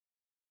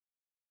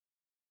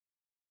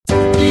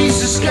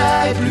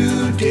Sky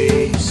Blue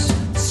days.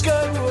 These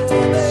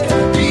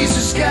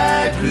are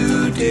Sky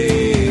Blue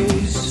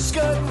days. With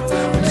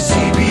the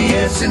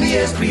CBS and the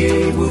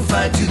SBA, we'll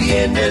fight to the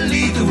end and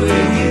lead the way.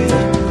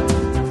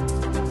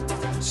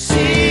 Yeah.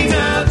 Sing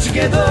out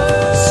together.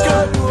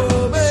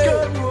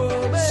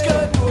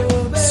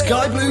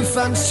 Sky Blue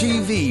Fans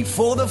TV,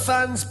 for the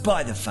fans,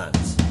 by the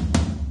fans.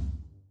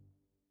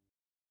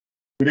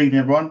 Good evening,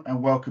 everyone,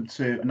 and welcome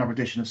to another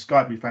edition of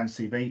Sky Blue Fans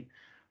TV.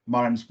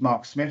 My name's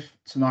Mark Smith.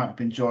 Tonight I've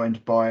been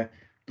joined by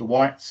the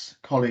Whites,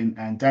 Colin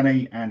and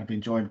Danny, and I've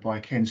been joined by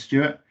Ken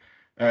Stewart.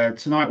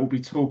 Tonight we'll be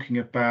talking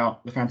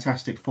about the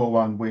fantastic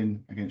 4-1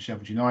 win against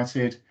Sheffield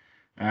United,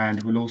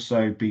 and we'll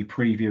also be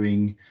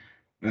previewing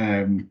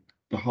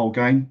the whole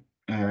game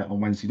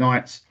on Wednesday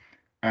night.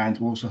 And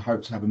we'll also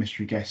hope to have a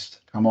mystery guest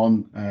come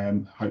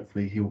on.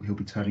 Hopefully he'll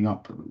be turning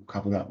up. We'll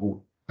cover that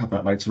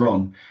later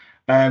on.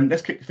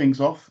 Let's kick things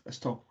off. Let's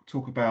talk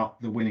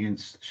about the win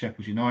against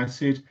Sheffield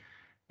United.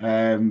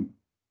 In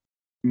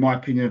my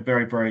opinion,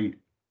 very, very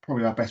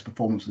probably our best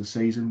performance of the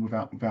season,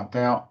 without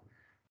doubt.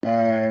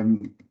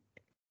 Colin,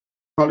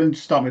 to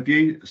start with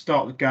you.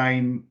 Start the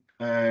game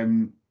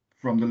from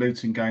the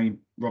Luton game.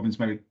 Robin's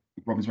made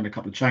a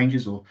couple of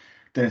changes, or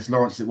Dennis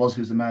Lawrence who was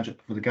the manager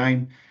for the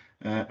game.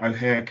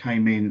 O'Hare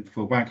came in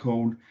for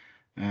Waghorn.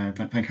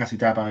 Fankasi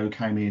Dabo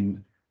came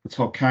in for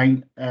Todd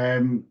Kane.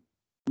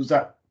 Was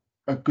that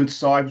a good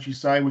side, would you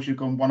say? Would you have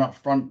gone one up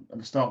front at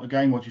the start of the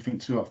game, or do you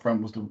think two up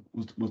front was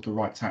the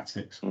right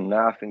tactics?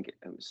 No, I think it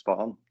was spot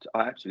on.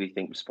 I actually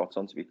think it was spot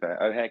on, to be fair.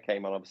 O'Hare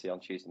came on obviously on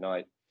Tuesday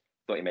night.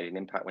 Thought he made an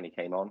impact when he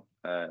came on.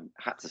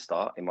 Had to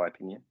start, in my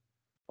opinion,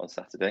 on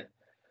Saturday.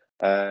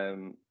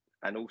 And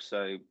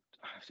also,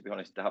 I have to be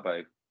honest,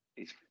 Dabo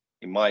is,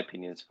 in my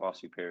opinion, is a far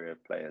superior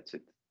player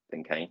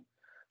than Kane.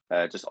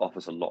 Just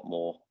offers a lot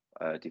more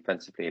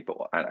defensively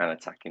and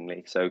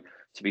attackingly. So,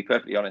 to be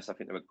perfectly honest, I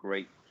think they were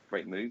great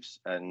moves,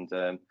 and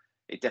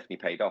it definitely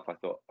paid off. I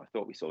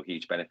thought we saw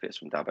huge benefits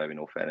from Dabo. In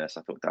all fairness,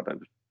 I thought Dabo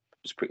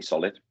was pretty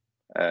solid,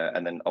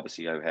 and then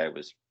obviously O'Hare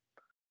was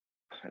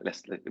we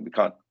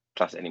can't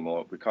class it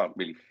anymore. We can't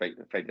really fade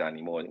that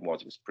anymore. It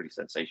was pretty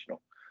sensational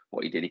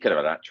what he did. He could have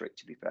had a hat trick,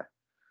 to be fair,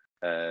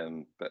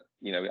 but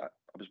you know, I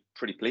was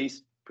pretty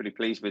pleased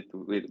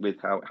with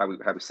how we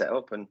set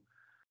up, and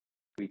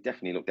we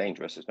definitely looked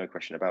dangerous. There's no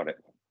question about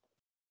it.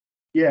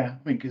 Yeah,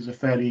 I think it was a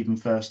fairly even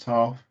first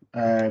half.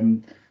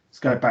 Let's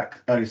go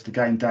back earlier to the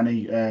game,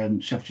 Danny.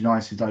 Sheffield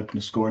United opened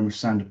the scoring with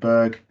Sander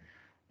Berg.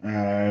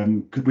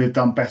 Could we have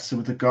done better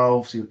with the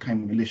goal? So it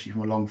came initially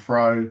from a long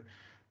throw.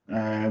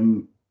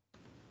 Again,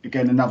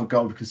 another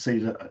goal we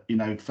conceded,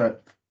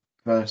 first,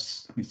 I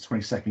think it's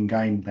 22nd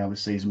game now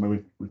this season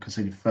where we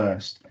conceded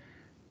first.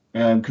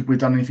 Could we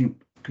have done anything?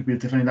 Could we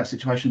have defended that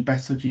situation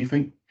better, do you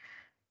think?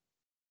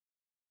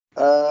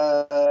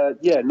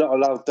 Yeah, not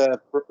allowed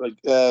their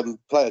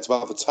player to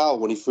have a towel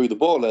when he threw the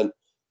ball in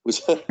was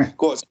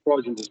quite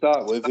surprising to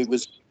start with. It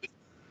was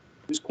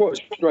quite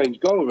a strange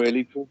goal,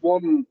 really. For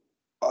one,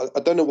 I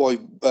don't know why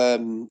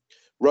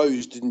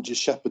Rose didn't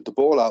just shepherd the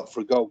ball out for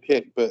a goal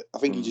kick, but I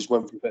think he just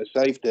went for a bit of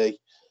safety.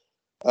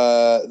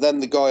 Then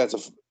the guy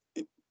has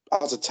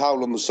a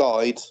towel on the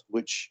side,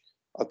 which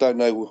I don't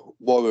know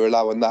why we're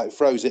allowing that. He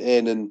throws it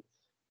in, and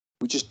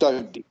we just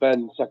don't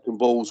defend second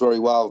balls very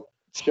well.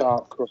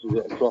 Sharp crosses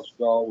it across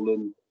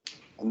goal,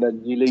 and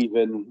then you leave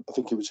in, I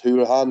think it was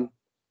Hurahan,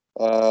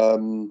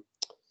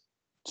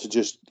 to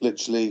just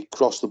literally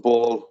cross the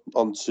ball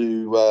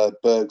onto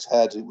Berg's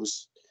head. It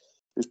was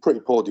pretty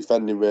poor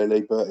defending,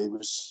 really, but it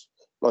was,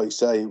 like you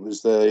say, it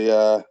was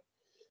the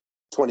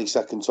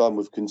 22nd time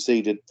we've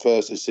conceded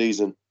first this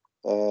season.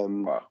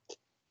 Wow.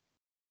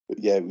 But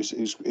yeah, it was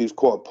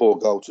quite a poor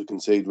goal to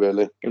concede,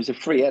 really. It was a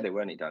free header,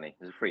 wasn't it, Danny?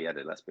 It was a free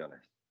header, let's be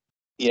honest.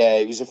 Yeah,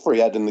 it was a free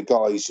header, and the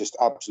guy is just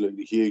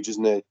absolutely huge,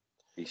 isn't he?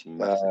 He's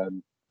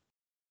massive.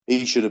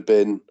 He should have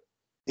been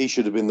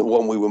the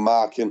one we were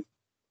marking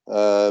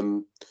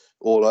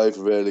all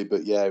over, really.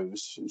 But yeah, it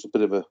was a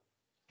bit of a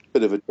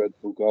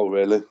dreadful goal,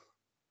 really.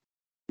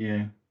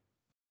 Yeah.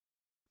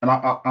 And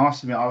I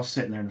must admit, I was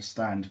sitting there in the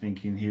stand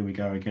thinking, here we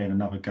go again,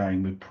 another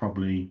game with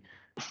probably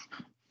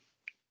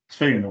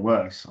feeling the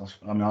worst.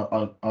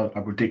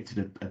 I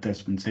predicted a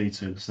Desmond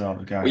Tutu at the start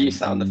of the game. Well, you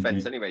sat on the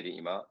fence anyway, didn't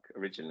you, Mark,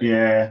 originally?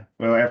 Yeah.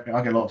 Well,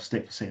 I get a lot of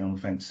stick for sitting on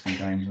the fence in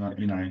games, and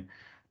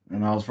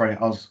I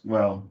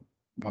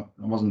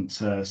wasn't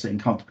sitting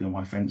comfortably on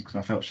my fence because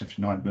I felt Sheffield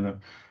United were going to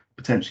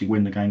potentially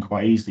win the game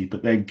quite easily.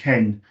 But then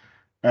Ken,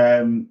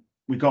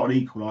 we got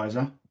an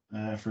equaliser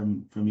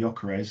from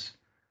Gyökeres.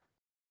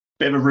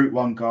 Bit of a route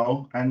one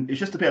goal, and it's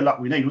just a bit of luck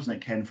we need, wasn't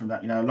it, Ken? From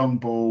that, a long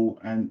ball,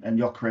 and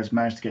Gyökeres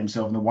managed to get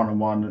himself in the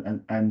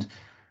 1-on-1, and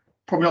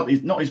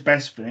probably not his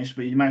best finish,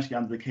 but he managed to get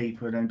under the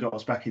keeper and then got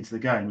us back into the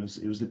game.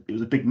 It was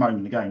a big moment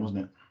in the game,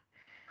 wasn't it?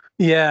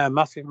 Yeah,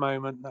 massive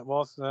moment that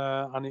was,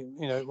 and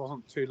it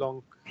wasn't too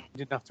long. We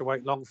didn't have to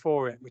wait long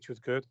for it, which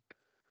was good.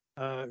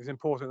 It was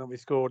important that we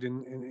scored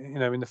in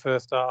the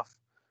first half,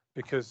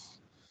 because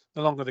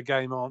the longer the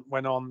game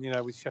went on,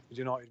 with Sheffield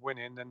United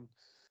winning, then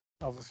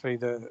obviously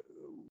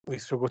we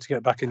struggled to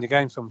get back in the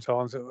game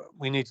sometimes.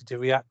 We needed to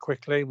react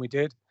quickly, and we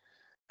did.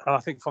 And I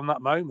think from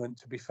that moment,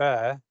 to be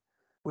fair,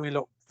 we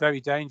looked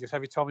very dangerous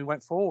every time we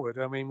went forward.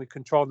 I mean, we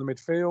controlled the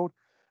midfield.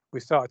 We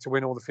started to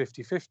win all the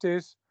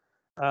 50-50s,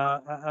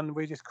 and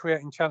we're just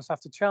creating chance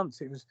after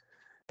chance. It was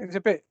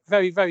a bit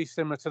very, very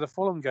similar to the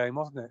Fulham game,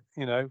 wasn't it?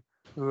 You know,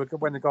 we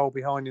went a goal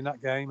behind in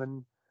that game,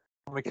 and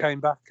we came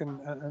back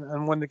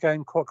and won the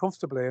game quite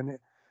comfortably. And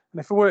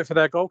if it weren't for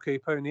their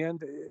goalkeeper in the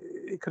end,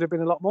 it could have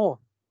been a lot more.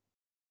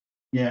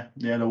 Yeah.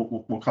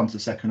 We'll come to the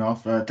second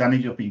half. Danny,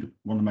 you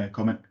want to make a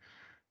comment?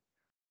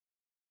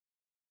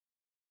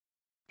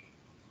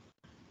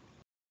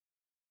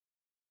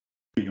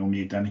 You're on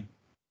mute, Danny.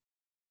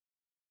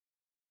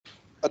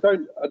 I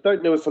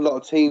don't know if a lot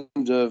of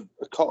teams are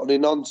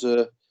cottoning on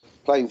to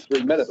playing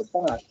 3 men at the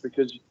back,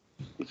 because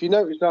if you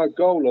notice our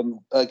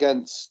goal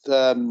against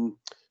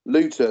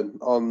Luton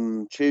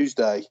on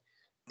Tuesday,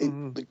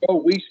 the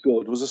goal we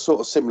scored was a sort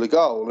of similar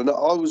goal, and I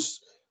was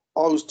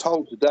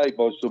told today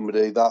by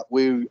somebody that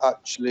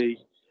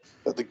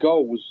the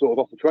goal was sort of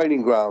off the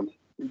training ground.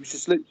 It was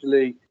just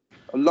literally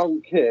a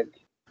long kick,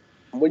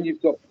 and when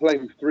you've got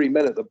playing 3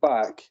 men at the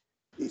back,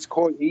 it's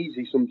quite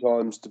easy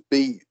sometimes to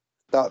beat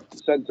that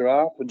centre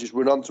half and just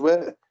run onto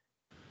it.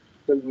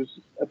 So it was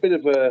a bit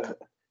of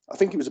I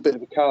think it was a bit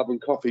of a carbon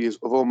copy of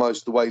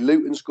almost the way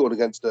Luton scored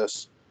against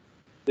us.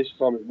 This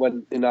time it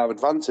went in our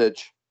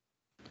advantage.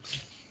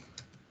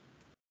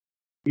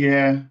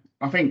 Yeah,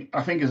 I think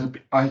that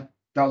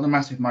was a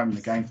massive moment in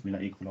the game for me,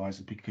 that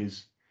equaliser,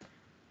 because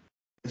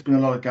there's been a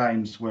lot of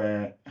games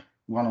where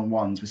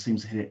one-on-ones we seem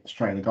to hit it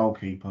straight at the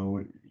goalkeeper.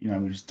 We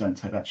just don't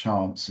take that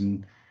chance.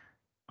 And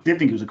I did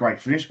think it was a great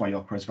finish by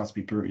Gyökeres, if I have to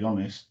be brutally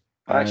honest.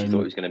 I actually thought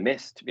he was going to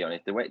miss, to be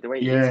honest. The way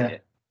he hit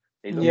it,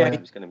 he looked like he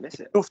was going to miss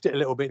it. He buffed it a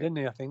little bit, didn't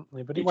he? I think,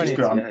 but he did.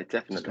 Yeah,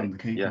 definitely. The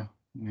keeper.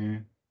 Yeah.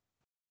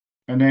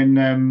 And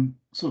then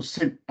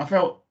I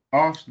felt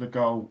after the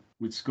goal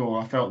we'd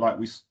score, I felt like there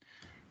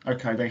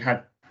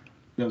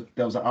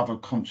was that other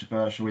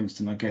controversial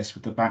incident, I guess,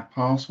 with the back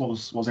pass. What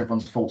was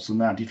everyone's thoughts on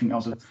that? Do you think that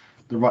was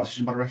the right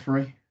decision by the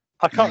referee?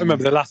 I can't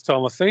remember the last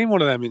time I've seen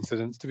one of them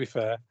incidents, to be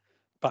fair.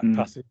 Back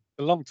passing.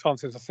 A long time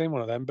since I've seen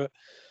one of them, but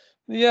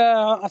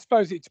yeah, I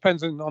suppose it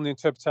depends on the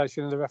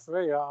interpretation of the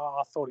referee.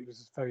 I thought it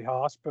was very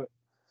harsh, but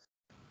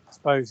I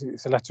suppose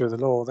it's a letter of the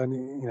law.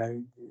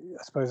 Then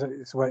I suppose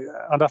it's a way.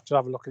 I'd have to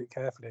have a look at it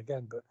carefully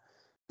again, but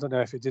I don't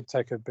know if it did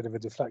take a bit of a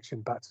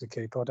deflection back to the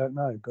keeper. I don't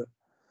know, but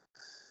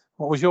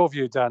what was your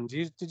view, Dan?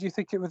 Did you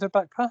think it was a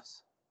back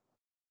pass?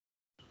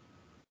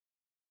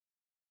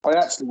 I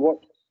actually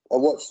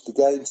watched the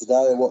game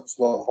today. I watched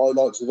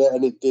highlights of it,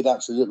 and it did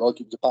actually look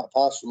like it was a back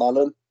pass from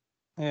Allen.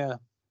 Yeah.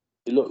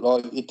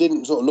 It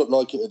didn't sort of look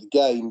like it at the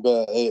game,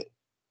 but it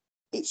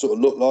sort of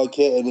looked like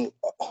it. And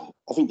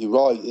I think you're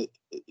right.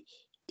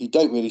 You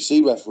don't really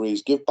see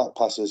referees give back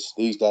passes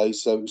these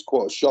days, so it was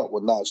quite a shock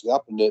when that actually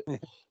happened. It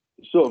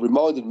sort of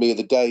reminded me of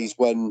the days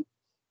when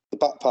the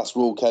back pass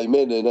rule came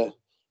in, and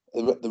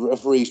the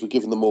referees were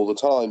giving them all the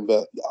time.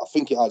 But I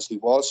think it actually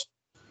was.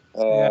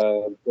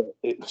 But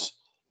it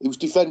was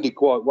defended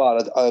quite well.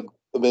 I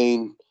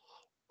mean,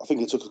 I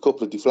think it took a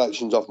couple of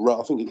deflections off.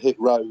 I think it hit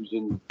Rose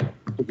and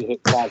I think it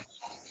hit Lads.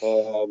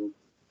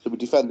 So we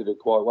defended it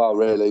quite well,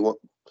 really.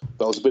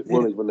 But I was a bit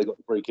worried when they got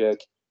the free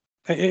kick.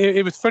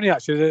 It was funny,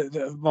 actually.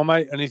 My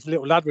mate and his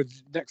little lad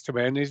was next to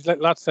me, and his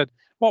lad said,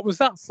 "What was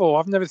that for?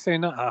 I've never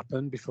seen that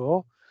happen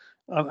before."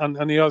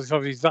 And he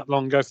obviously that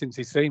long ago since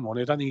he's seen one.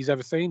 I don't think he's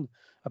ever seen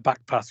a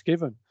back pass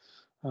given.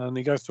 And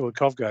he goes to all the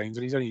Cov games,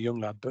 and he's only a young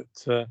lad, but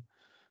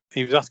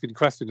he was asking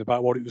questions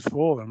about what it was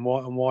for and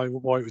why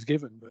it was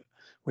given. But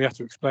we had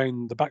to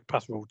explain the back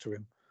pass rule to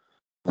him.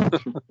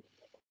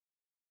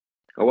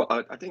 Well,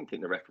 I didn't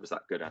think the ref was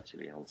that good,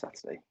 actually, on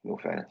Saturday, in all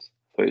fairness.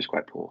 I thought he was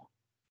quite poor.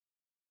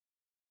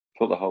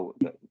 For the whole...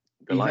 The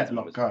he let a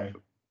lot go.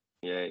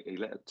 Yeah, he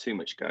let too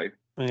much go.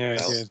 Yeah,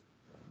 he did.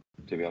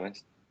 To be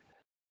honest.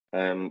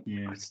 I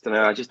just don't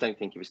know. I just don't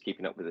think he was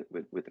keeping up with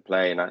the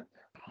play, and I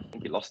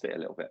think he lost it a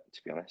little bit,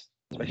 to be honest,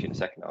 especially in the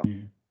second half.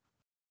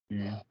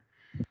 Yeah.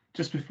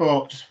 Just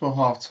before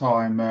half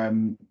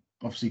time,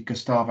 obviously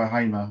Gustavo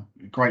Hamer,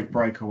 great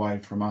breakaway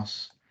from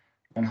us,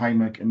 and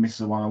Hamer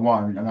misses a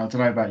 1-on-1. And I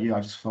don't know about you,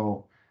 I just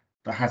thought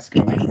that had to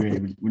go in.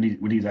 Really,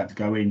 we need that to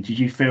go in. Did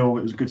you feel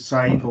it was a good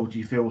save, or do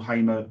you feel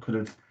Hamer could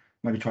have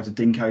maybe tried to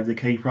dink over the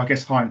keeper? I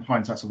guess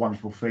hindsight's a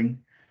wonderful thing.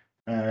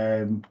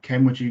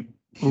 Ken, would you?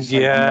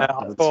 Yeah,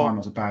 at the time it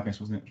was a bad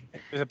miss, wasn't it?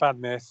 It was a bad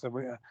miss.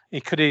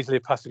 He could easily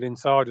have passed it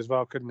inside as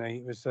well, couldn't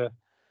he? Was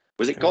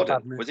it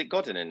Godden? Was it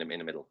Godden in the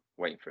middle,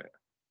 waiting for it?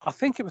 I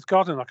think it was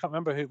Godden. I can't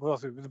remember who it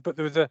was. But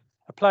there was a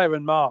player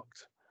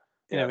unmarked,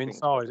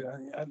 inside,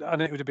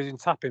 and it would have been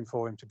tapping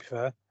for him. To be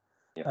fair,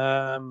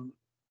 and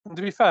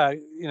to be fair,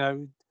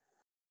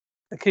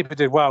 the keeper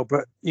did well,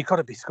 but you've got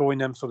to be scoring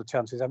them sort of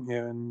chances, haven't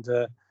you? And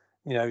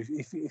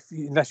if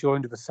unless you're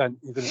 100%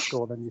 you're going to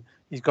score, then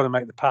you've got to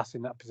make the pass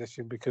in that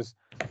position, because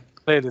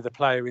clearly the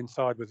player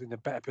inside was in a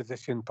better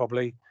position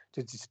probably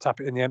to just tap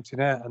it in the empty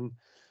net, and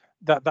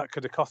that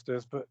could have cost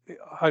us. But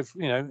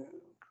hopefully,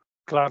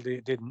 gladly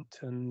it didn't,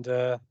 and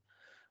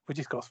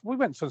we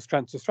went from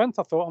strength to strength,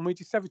 I thought, and we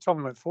just every time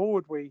we went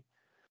forward, we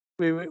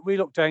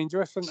looked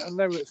dangerous, and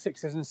they were at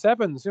 6s and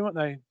 7s, weren't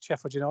they?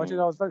 Sheffield United.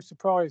 I was very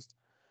surprised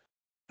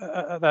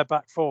at their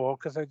back four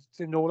because they're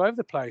in all over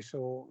the place,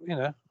 or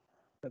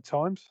at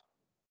times.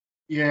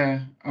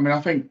 Yeah, I mean, I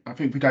think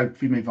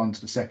if we move on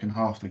to the second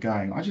half of the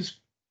game, I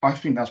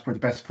think that's probably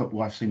the best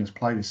football I've seen us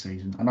play this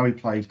season. I know we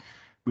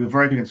were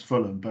very good against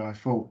Fulham, but I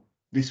thought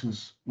we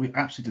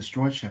absolutely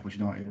destroyed Sheffield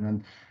United,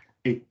 and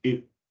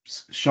it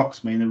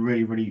shocks me in a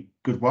really, really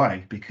good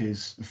way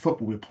because the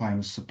football we were playing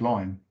was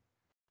sublime.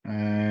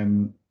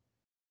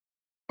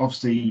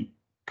 Obviously,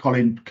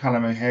 Callum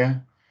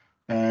O'Hare,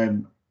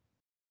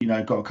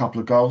 got a couple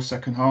of goals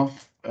second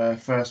half.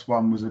 First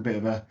one was a bit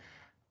of a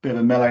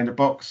melee in the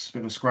box, a bit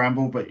of a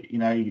scramble, but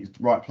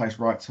right place,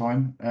 right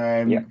time.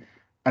 And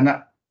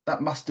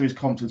that must do his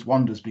confidence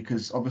wonders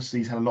because obviously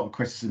he's had a lot of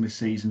criticism this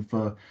season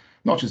for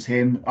not just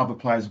him, other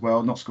players as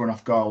well, not scoring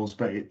enough goals.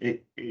 But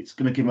it's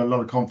going to give him a lot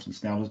of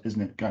confidence now,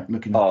 isn't it?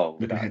 Looking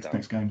ahead to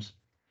next games.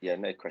 Yeah,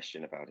 no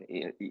question about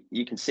it.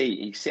 You can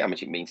see how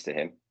much it means to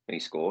him when he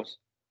scores,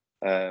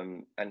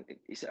 and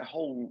it's a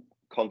whole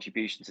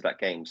contribution to that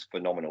game's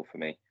phenomenal for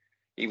me.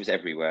 He was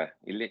everywhere.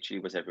 He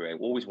literally was everywhere.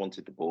 Always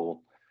wanted the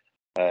ball.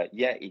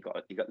 He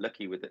got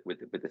lucky with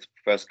the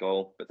first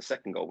goal, but the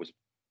second goal was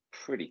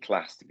pretty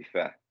class, to be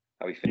fair.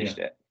 How he finished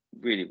it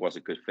really was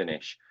a good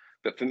finish.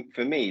 But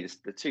for me,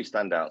 the two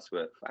standouts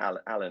were for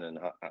Allen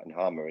and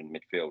Harmer in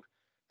midfield.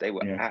 They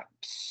were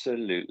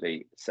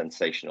absolutely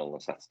sensational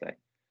on Saturday.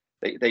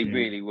 They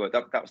really were.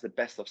 That was the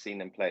best I've seen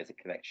them play as a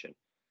connection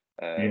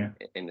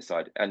in the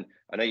side. And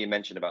I know you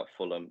mentioned about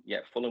Fulham.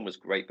 Yeah, Fulham was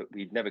great, but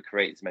we'd never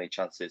created as many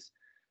chances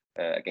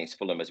against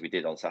Fulham as we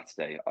did on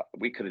Saturday.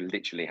 We could have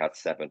literally had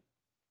 7.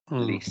 At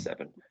least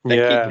 7.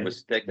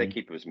 Their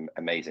keeper was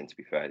amazing, to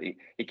be fair.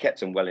 He kept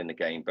them well in the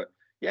game. But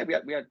yeah,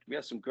 we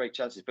had some great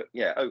chances. But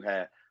yeah,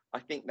 O'Hare, I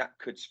think that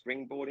could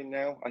springboard him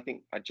now. I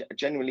think I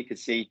genuinely could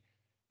see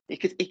he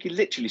could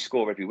literally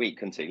score every week,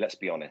 couldn't he? Let's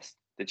be honest.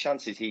 The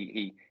chances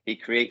he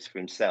creates for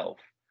himself,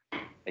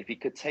 if he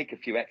could take a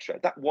few extra,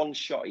 that one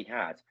shot he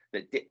had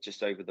that dipped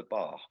just over the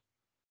bar,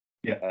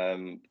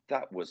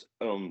 that was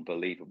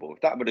unbelievable.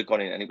 If that would have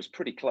gone in, and it was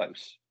pretty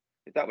close,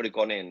 if that would have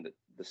gone in,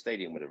 the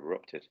stadium would have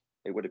erupted.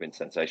 It would have been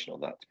sensational,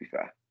 that, to be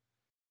fair.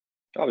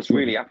 I was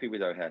really happy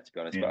with O'Hare, to be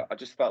honest, but I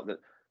just felt that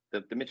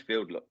the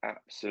midfield looked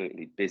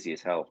absolutely busy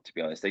as hell, to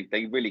be honest.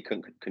 They really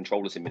couldn't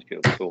control us in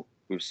midfield at all.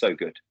 We were so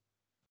good.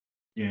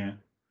 Yeah.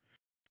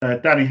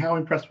 Danny, how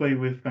impressed were you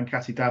with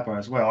Venkata Dabo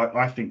as well?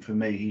 I think for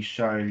me, he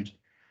showed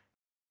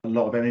a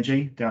lot of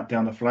energy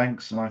down the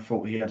flanks, and I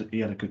thought he had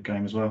a good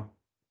game as well.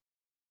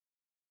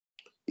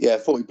 Yeah, I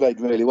thought he played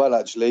really well,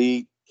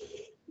 actually.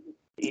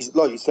 He's,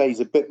 like you say, he's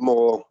a bit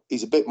more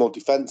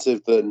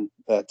defensive than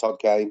Todd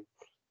Kane.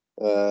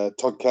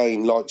 Todd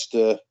Kane likes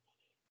to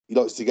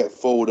get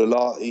forward a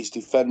lot. He's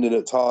defending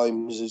at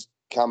times,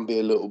 can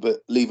be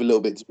leave a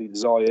little bit to be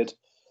desired.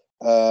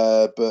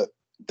 But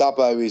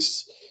Dabo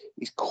he's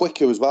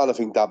quicker as well. I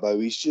think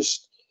Dabo he's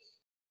just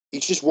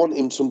want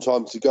him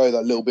sometimes to go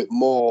that little bit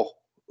more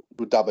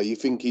with Dabo. You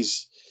think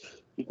he's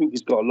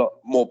got a lot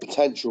more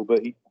potential,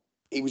 but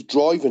he was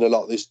driving a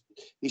lot.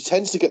 He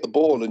tends to get the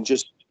ball and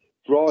just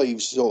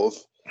drives sort of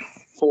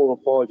 4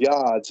 or 5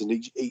 yards, and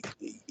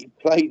he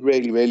played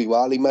really, really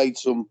well. He made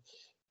some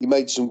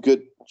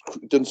good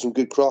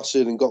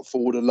crossing and got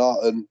forward a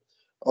lot, and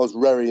I was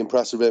very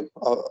impressed with him.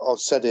 I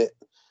said it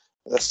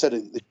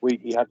this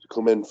week. He had to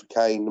come in for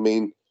Kane. I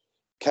mean,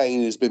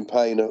 Kane has been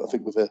playing, I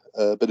think, with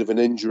a bit of an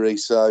injury,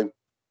 so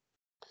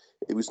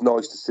it was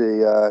nice to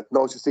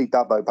see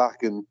Dabo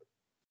back and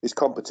his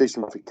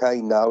competition for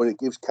Kane now, and it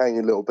gives Kane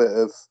a little bit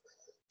of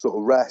sort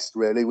of rest,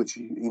 really, which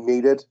he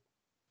needed.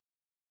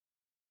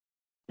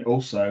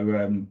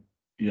 Also,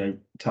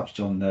 touched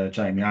on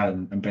Jamie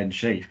Allen and Ben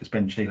Sheaf, because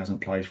Ben Sheaf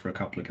hasn't played for a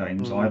couple of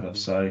games either.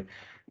 So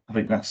I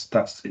think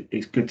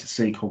it's good to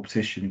see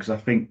competition, because I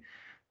think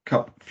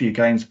a few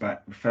games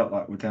back we felt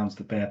like we're down to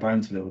the bare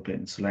bones a little bit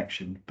in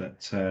selection.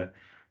 But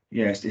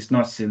it's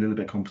nice to see a little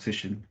bit of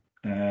competition.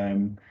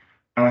 And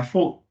I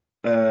thought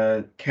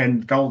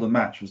Ken goal of the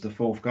match was the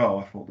 4th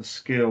goal. I thought the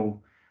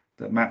skill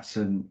that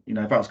Maatsen, if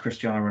that was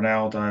Cristiano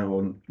Ronaldo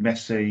or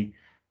Messi,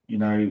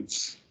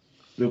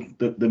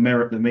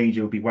 the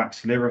media would be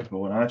waxing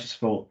lyrical, and I just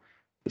thought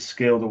the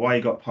skill, the way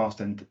he got past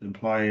them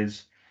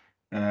players,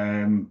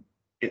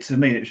 to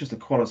me it was just a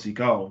quality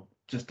goal.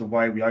 Just the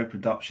way we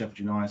opened up Sheffield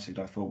United,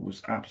 I thought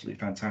was absolutely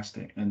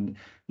fantastic, and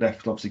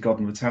left obviously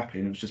Godden with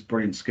tapping. It was just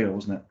brilliant skill,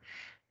 wasn't it?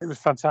 It was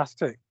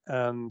fantastic,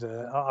 and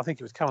I think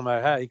it was Callum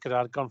O'Hare. He could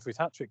have gone for his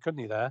hat trick, couldn't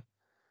he? There,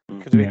 he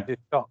could have hit his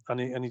shot, and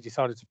he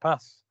decided to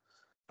pass.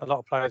 A lot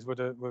of players would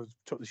have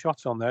took the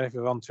shot on there if he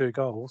were on 2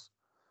 goals.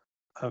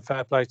 And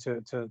fair play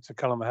to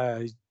Callum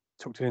O'Hare. He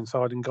took it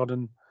inside and got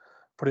and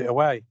put it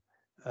away.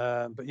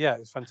 But yeah, it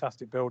was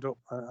fantastic build up,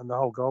 and the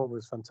whole goal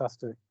was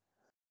fantastic.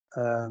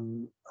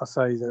 I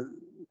say that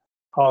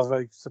I was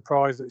very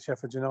surprised at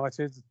Sheffield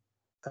United.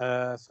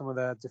 Some of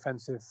their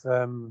defensive.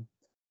 I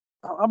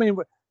mean,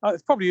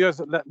 it's probably us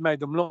that made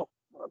them look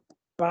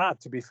bad,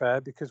 to be fair,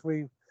 because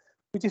we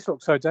we just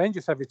looked so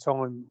dangerous every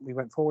time we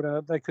went forward,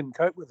 and they couldn't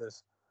cope with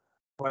us.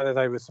 Whether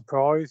they were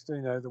surprised,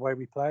 the way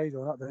we played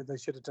or not, they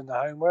should have done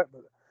their homework,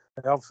 but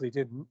they obviously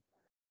didn't.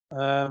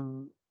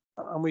 And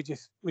we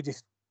just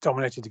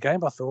dominated the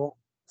game. I thought,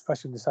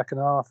 especially in the second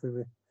half, we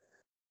were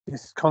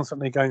just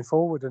constantly going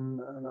forward,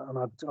 and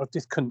I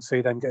just couldn't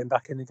see them getting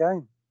back in the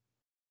game.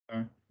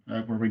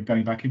 We'll bring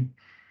Danny back in.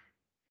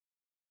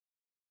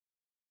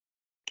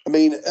 I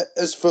mean,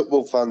 as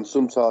football fans,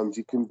 sometimes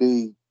you can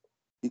be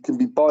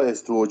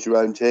biased towards your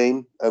own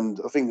team, and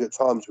I think at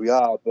times we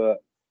are.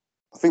 But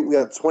I think we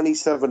had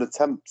 27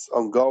 attempts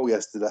on goal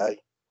yesterday,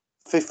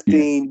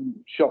 15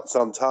 shots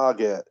on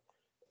target,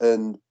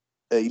 and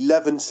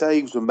 11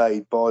 saves were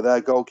made by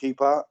their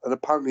goalkeeper. And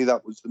apparently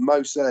that was the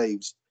most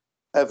saves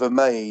ever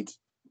made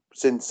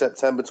since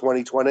September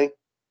 2020.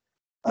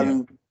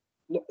 And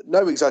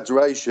no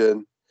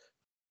exaggeration,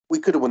 we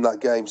could have won that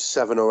game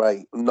 7 or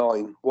 8,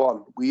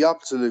 9-1. We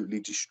absolutely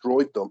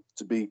destroyed them,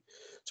 to be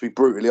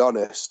brutally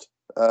honest.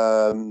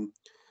 4-1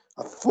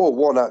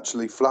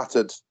 actually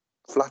flattered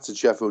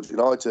Sheffield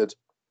United.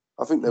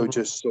 I think they were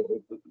just sort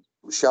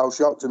of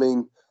shell-shocked. I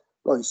mean,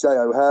 like you say,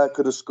 O'Hare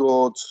could have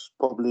scored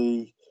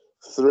probably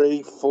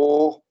 3,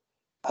 4.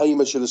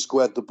 Hamer should have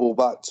squared the ball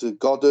back to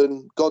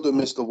Godden. Godden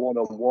missed a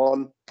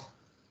one-on-one.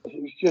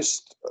 It was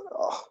just,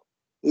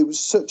 it was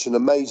such an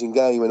amazing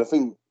game. And I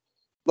think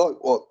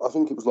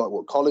it was like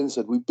what Colin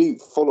said. We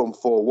beat Fulham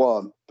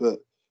 4-1, but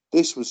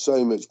this was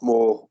so much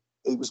more.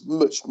 It was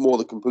much more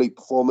the complete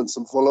performance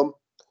than Fulham.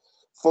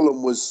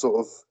 Fulham was sort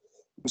of,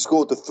 we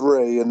scored the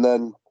 3, and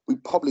then we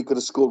probably could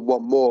have scored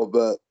one more,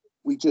 but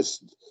we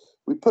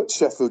put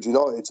Sheffield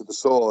United to the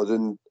sword.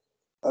 And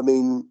I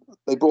mean,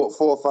 they brought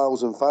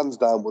 4,000 fans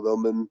down with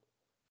them, and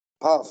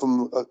apart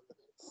from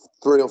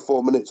 3 or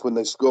 4 minutes when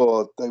they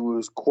scored, they were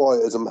as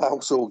quiet as a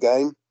mouse all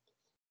game.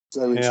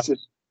 So it's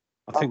just,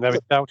 I think they were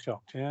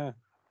shell-shocked, yeah.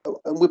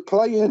 And we're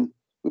playing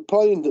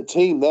the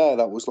team there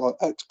that was like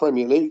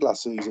ex-Premier League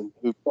last season.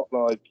 We've got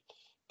like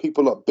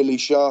people like Billy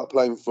Sharp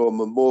playing for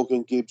them, and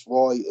Morgan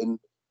Gibbs-White, and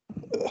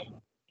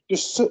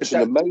just such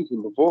an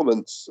amazing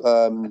performance.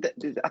 I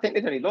think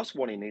they'd only lost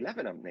 1 in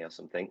 11, haven't they, or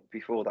something,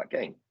 before that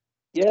game?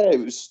 Yeah, it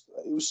was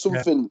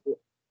something. Yeah.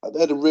 They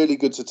had a really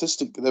good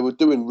statistic. They were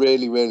doing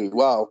really, really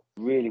well.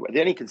 Really well.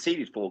 They only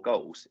conceded 4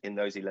 goals in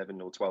those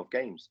 11 or 12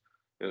 games.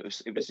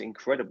 It was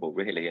incredible,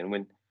 really. And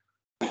when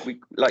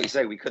we like you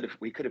say, we could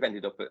have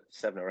ended up at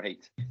 7 or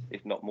 8,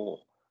 if not more.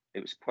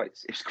 It was quite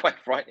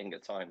frightening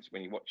at times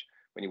when you watch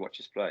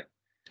us play.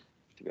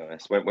 To be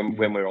honest,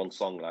 when we're on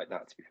song like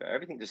that, to be fair,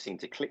 everything just seemed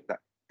to click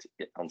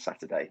on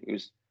Saturday. It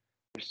was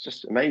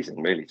just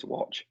amazing, really, to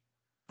watch.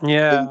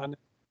 Yeah, and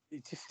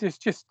it's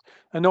just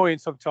annoying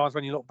sometimes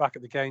when you look back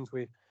at the games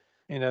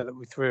that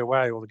we threw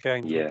away, or the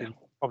games we've been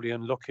probably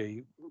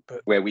unlucky,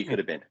 but where we could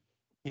have been.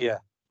 Yeah,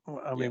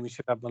 I mean, we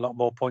should have a lot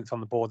more points on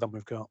the board than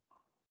we've got.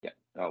 Yeah,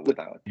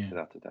 without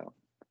a doubt.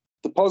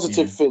 The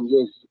positive thing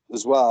is,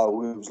 as well,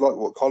 it was like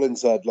what Colin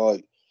said.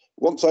 Like,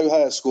 once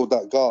O'Hare scored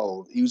that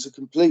goal, he was a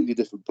completely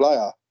different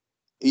player.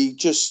 You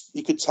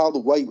could tell the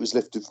weight was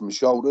lifted from his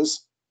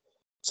shoulders.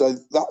 So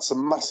that's a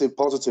massive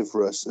positive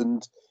for us.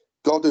 And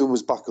Godin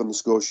was back on the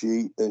score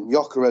sheet, and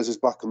Gyökeres is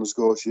back on the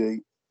score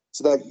sheet.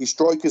 So that your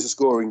strikers are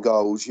scoring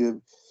goals,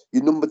 your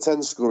number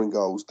 10 scoring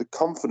goals. The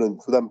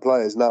confidence for them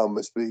players now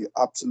must be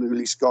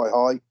absolutely sky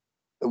high.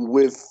 And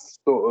with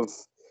sort of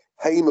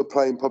Hamer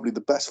playing probably the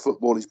best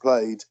football he's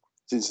played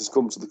since he's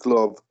come to the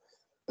club,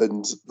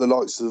 and the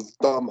likes of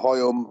Dam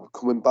Hyam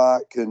coming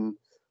back, and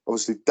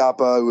obviously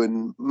Dabo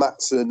and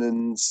Matson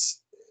and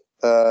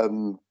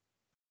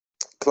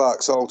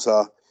Clark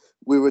Salter,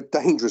 we're a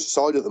dangerous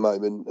side at the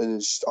moment,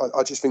 and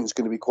I just think it's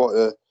going to be quite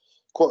a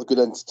good,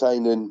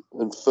 entertaining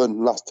and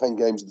fun last 10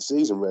 games of the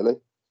season, really.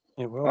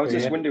 I was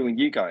just wondering with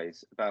you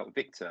guys about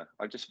Victor.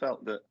 I just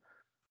felt that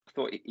I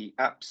thought he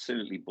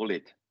absolutely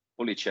bullied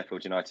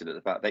Sheffield United at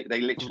the back.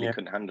 They literally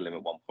couldn't handle him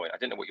at one point. I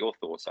don't know what your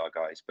thoughts are,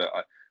 guys, but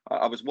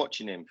I was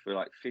watching him for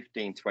like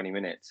 15, 20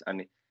 minutes,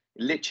 and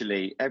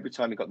literally every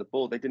time he got the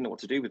ball, they didn't know what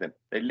to do with him.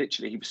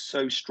 He was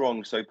so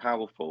strong, so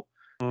powerful.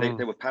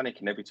 They were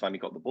panicking every time he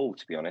got the ball,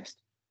 to be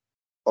honest.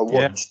 I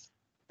watched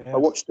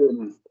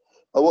him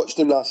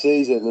last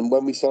season, and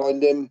when we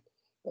signed him,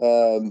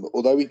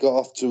 although he got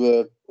off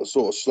to a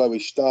sort of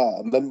slowish start, I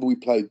remember we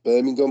played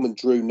Birmingham and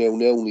drew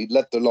 0-0, and he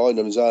led the line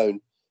on his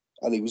own,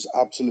 and he was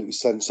absolutely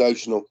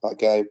sensational that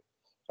game.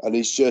 And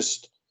the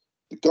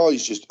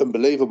guy's just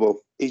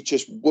unbelievable. He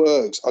just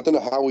works. I don't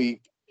know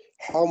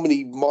how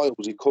many miles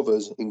he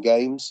covers in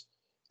games,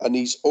 and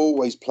he's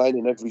always playing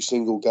in every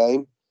single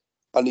game.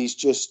 And I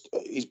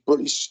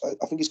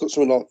think he's got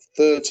something like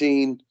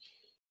 13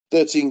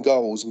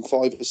 goals and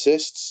 5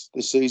 assists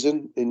this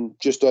season in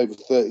just over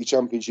 30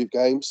 championship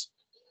games.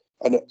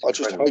 And I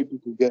just hope he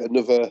can get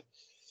another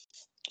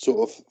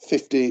sort of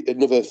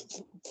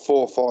 4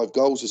 or 5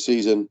 goals a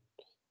season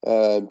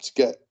to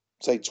get,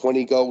 say,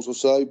 20 goals or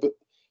so. But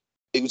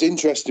it was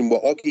interesting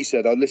what Oggy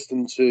said. I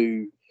listened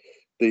to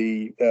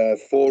the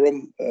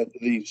forum,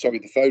 the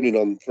phone-in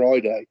on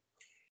Friday.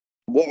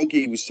 What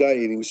Oggy was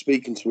saying, he was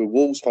speaking to a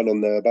Wolves fan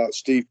on there about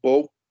Steve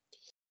Bull.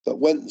 that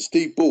when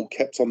Steve Bull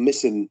kept on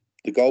missing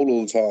the goal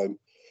all the time.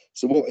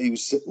 So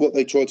what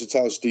they tried to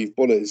tell Steve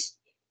Bull is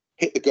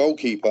hit the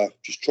goalkeeper,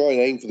 just try and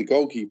aim for the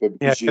goalkeeper Yeah,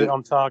 because get it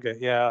on target.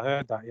 Yeah, I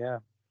heard that. Yeah.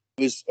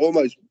 it was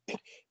almost,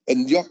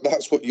 and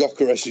that's what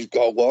Gyökeres's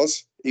goal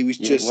was. He was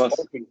Yeah, it just. was.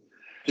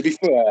 To be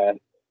fair,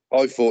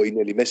 I thought he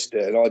nearly missed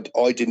it, and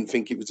I didn't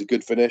think it was a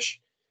good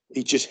finish.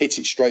 He just hit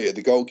it straight at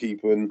the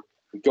goalkeeper, and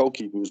the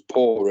goalkeeper was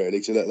poor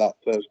really to let that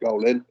first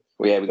goal in.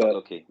 Well, yeah, we got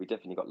lucky. We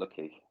definitely got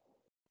lucky.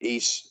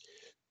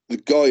 The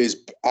guy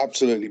is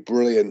absolutely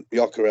brilliant,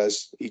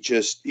 Gyökeres.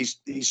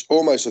 He's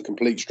almost a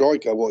complete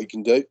striker. What he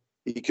can do,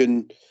 he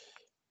can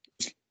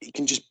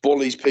just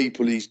bullies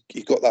people. He's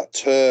got that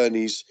turn.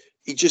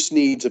 He just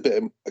needs a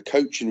bit of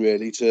coaching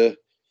really to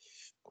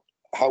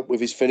help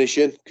with his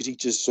finishing, because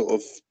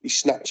he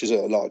snatches at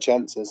a lot of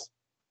chances.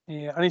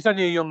 Yeah, and he's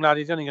only a young lad.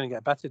 He's only going to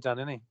get better, Dan,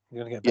 isn't he? He's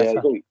going to get better. Yeah,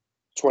 he's only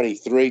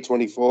 23,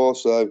 24,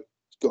 so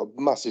he's got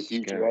a massive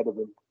future ahead of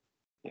him.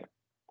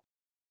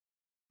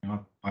 Yeah.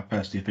 I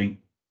personally think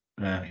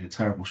he's a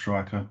terrible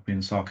striker,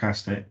 being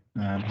sarcastic.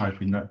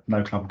 Hoping that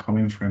no club will come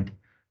in for him.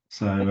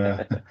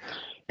 So,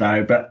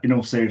 no, but in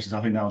all seriousness,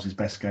 I think that was his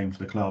best game for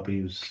the club.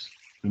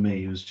 For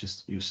me, he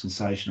was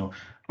sensational.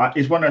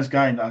 It's one of those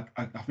games that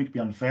I think it'd be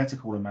unfair to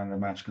call him man of the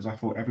match, because I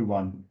thought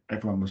everyone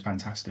was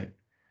fantastic.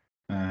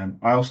 I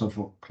also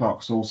thought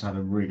Clark's also had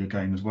a really good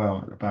game as well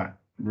at the back.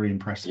 Really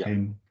impressed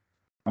him.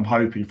 I'm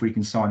hoping if we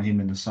can sign him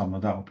in the summer,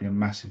 that will be a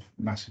massive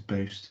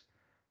boost.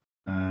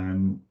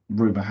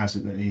 Rumour has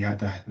it that he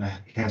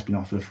has been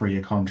offered a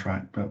 3-year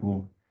contract, but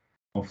we'll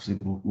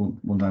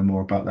know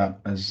more about that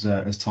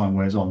as time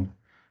wears on.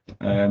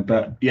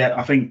 But yeah,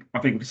 I think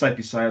we can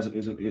safely say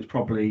it's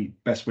probably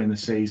best win of the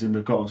season.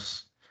 We've got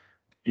us,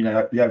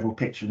 the overall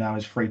picture now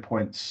is 3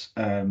 points,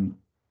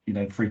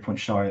 3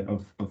 points shy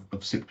of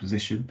 6th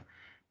position.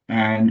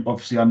 And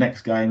obviously our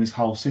next game is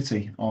Hull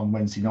City on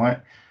Wednesday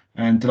night.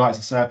 And delighted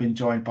to say I've been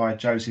joined by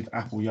Joseph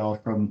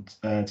Appleyard from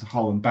To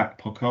Hull and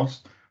Back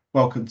podcast.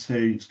 Welcome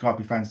to Sky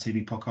Fans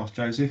TV podcast,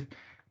 Joseph.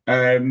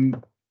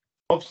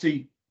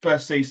 Obviously,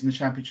 first season in the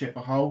Championship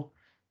for Hull.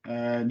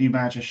 New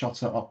manager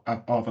Shota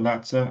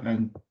Arveladze,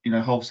 and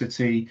Hull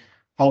City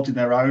holding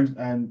their own.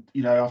 And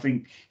I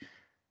think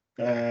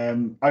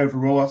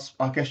overall,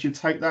 I guess you'd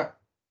take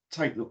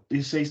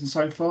this season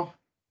so far.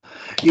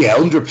 Yeah,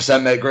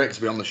 100%, mate. Great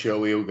to be on the show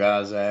with you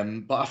guys.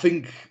 But I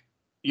think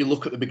you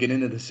look at the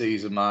beginning of the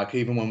season, Mark,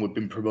 even when we've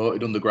been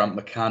promoted under Grant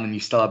McCann and you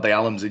still had the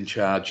Allams in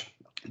charge,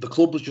 the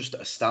club was just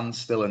at a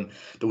standstill and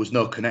there was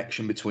no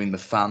connection between the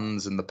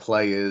fans and the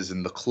players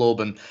and the club.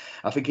 And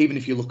I think even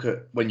if you look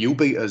at when you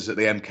beat us at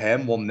the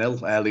MKM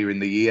 1-0 earlier in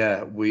the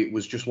year, it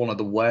was just one of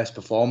the worst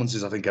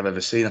performances I think I've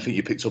ever seen. I think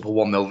you picked up a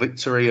 1-0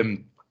 victory,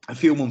 and a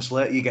few months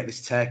later, you get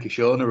this Turkish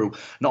owner who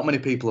not many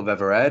people have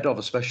ever heard of,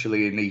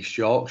 especially in East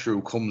Yorkshire,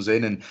 who comes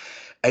in and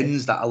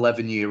ends that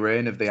 11-year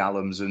reign of the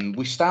Allams, and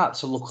we start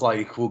to look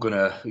like we're going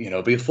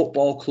to, be a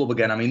football club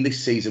again. I mean,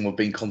 this season we've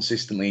been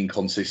consistently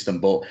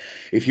inconsistent, but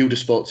if you'd have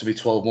spoke to me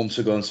 12 months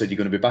ago and said you're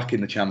going to be back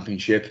in the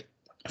Championship,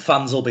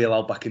 fans will be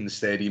allowed back in the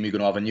stadium, you're going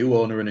to have a new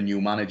owner and a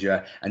new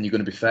manager, and you're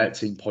going to be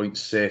 13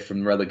 points safe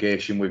from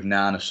relegation with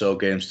 9 or so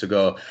games to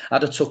go,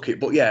 I'd have took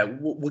it. But yeah,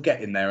 we're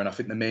getting there, and I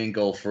think the main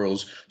goal for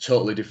us,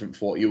 totally different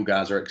from what you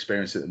guys are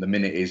experiencing at the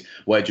minute, is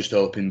we're just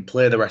hoping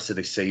play the rest of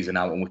this season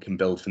out and we can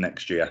build for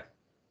next year.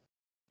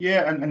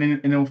 Yeah, and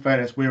in all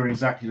fairness, we were in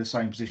exactly the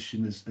same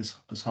position as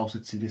Hull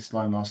City this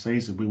time last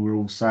season. We were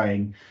all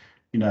saying,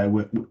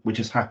 we're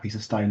just happy to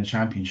stay in the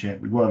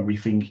Championship. We weren't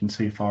really thinking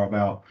too far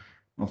about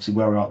obviously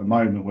where we're at the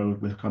moment, where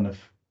we're kind of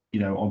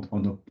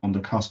on the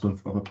cusp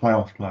of a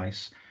playoff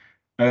place.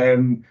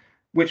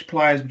 Which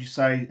players would you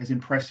say has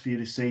impressed for you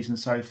this season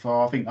so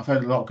far? I think I've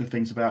heard a lot of good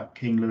things about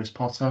King Lewis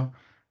Potter.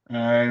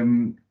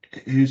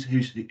 Who's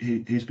been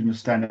your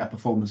standout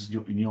performance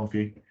in your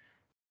view?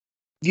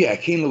 Yeah,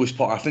 Keane Lewis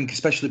Potter, I think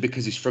especially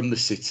because he's from the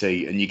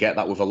city, and you get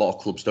that with a lot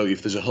of clubs, don't you?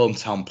 If there's a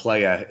hometown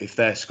player, if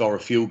they score a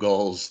few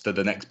goals, they're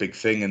the next big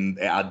thing, and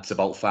it adds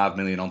about 5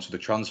 million onto the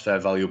transfer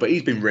value. But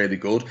he's been really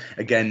good.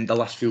 Again, the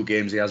last few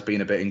games he has been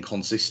a bit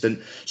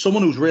inconsistent.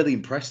 Someone who's really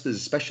impressed us,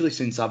 especially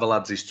since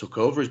Arveladze took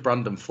over, is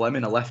Brandon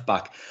Fleming, a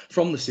left-back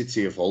from the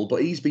city of Hull.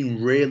 But he's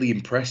been really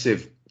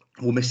impressive.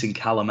 We're missing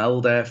Callum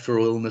Elder for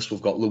illness.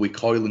 We've got Louis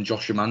Coyle and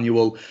Josh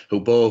Emmanuel, who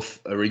both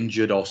are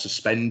injured or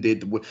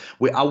suspended.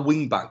 Our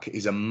wing-back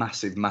is a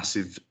massive,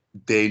 massive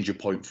danger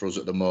point for us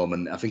at the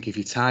moment. I think if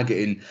you're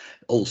targeting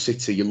Hull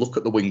City, you look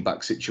at the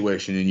wing-back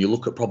situation and you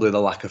look at probably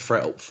the lack of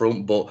threat up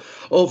front. But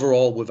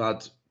overall, we've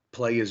had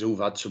players who've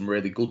had some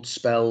really good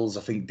spells.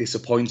 I think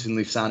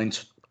disappointingly signing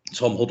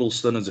Tom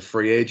Huddleston as a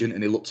free agent,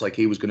 and he looks like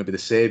he was going to be the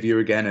saviour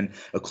again and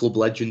a club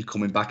legend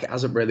coming back. It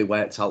hasn't really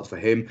worked out for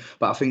him.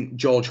 But I think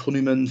George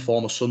Honeyman,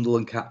 former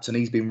Sunderland captain,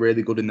 he's been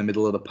really good in the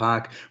middle of the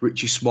pack.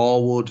 Richie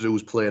Smallwood,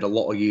 who's played a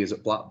lot of years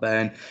at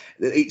Blackburn.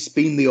 It's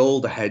been the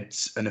older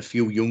heads and a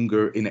few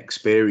younger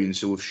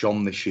inexperienced who have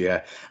shone this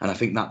year. And I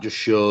think that just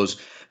shows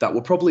that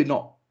we're probably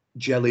not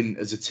gelling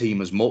as a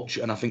team as much.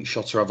 And I think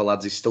Shota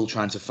Arveladze is still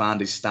trying to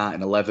find his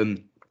starting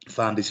 11.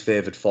 find his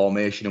favoured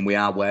formation, and we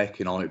are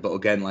working on it. But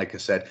again, like I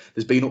said,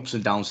 there's been ups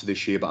and downs to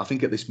this year. But I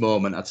think at this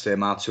moment, I'd say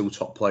my 2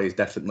 top players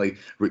definitely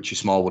Richie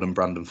Smallwood and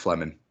Brandon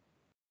Fleming.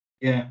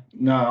 Yeah,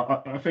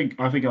 no, I think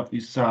I've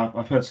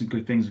heard some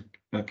good things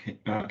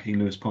about King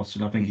Lewis Potter,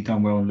 and I think he's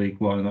done well in League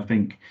One. And I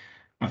think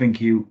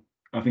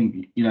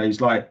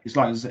it's like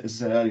as I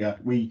said earlier,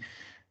 we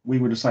were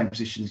in the same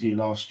position as you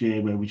last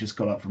year, where we just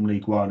got up from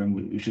League One, and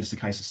it was just a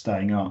case of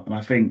staying up. And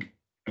I think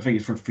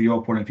for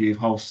your point of view, if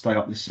Hull stay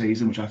up this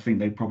season, which I think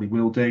they probably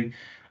will do,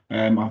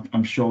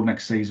 I'm sure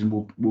next season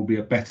will be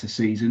a better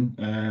season.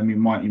 You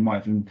might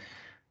even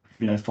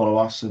follow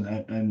us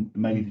and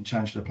maybe even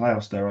challenge the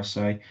playoffs, dare I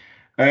say.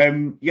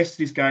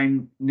 Yesterday's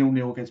game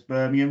 0-0 against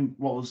Birmingham.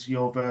 What was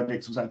your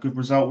verdict? Was that a good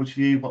result with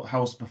you?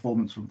 How was the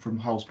performance from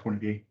Hull's point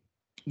of view?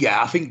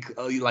 Yeah, I think,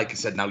 like I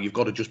said, now you've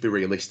got to just be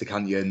realistic,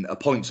 haven't you? And a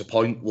point's a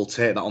point. We'll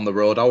take that on the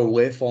road. Our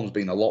away form's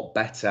been a lot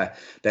better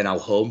than our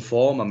home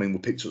form. I mean, we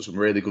picked up some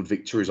really good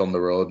victories on the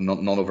road.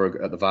 None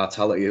over at the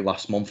Vitality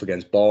last month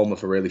against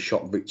Bournemouth, a really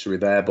shock victory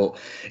there. But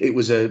it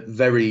was a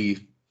very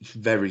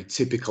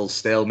typical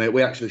stalemate.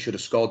 We actually should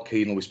have scored.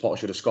 Keane Lewis Potter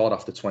should have scored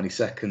after 20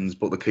 seconds,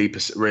 but the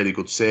keeper's really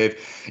good save.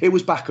 It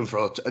was back and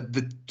forth.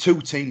 The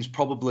two teams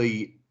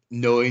probably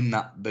knowing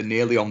that they're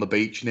nearly on the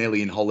beach,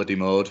 nearly in holiday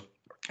mode,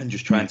 and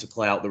just trying to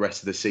play out the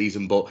rest of the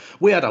season. But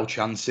we had our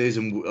chances,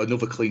 and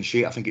another clean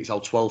sheet. I think it's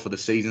our 12th for the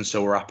season,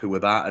 so we're happy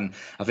with that. And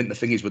I think the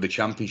thing is with the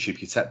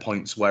Championship, you take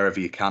points wherever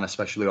you can,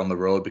 especially on the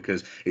road,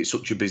 because it's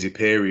such a busy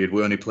period.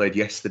 We only played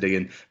yesterday,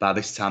 and by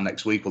this time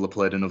next week, we'll have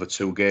played another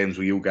 2 games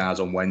with you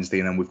guys on Wednesday,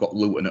 and then we've got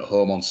Luton at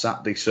home on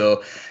Saturday.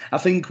 So I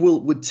think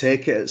we'd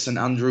take it at St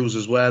Andrews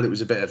as well. It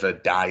was a bit of a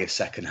dire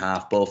second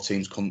half. Both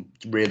teams couldn't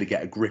really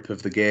get a grip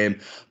of the game.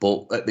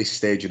 But at this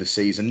stage of the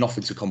season,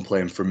 nothing to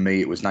complain from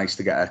me. It was nice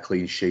to get a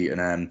clean sheet,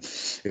 and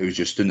it was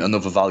just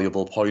another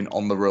valuable point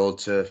on the road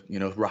to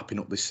wrapping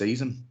up this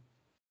season.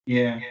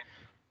 Yeah,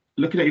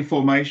 looking at your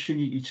formation,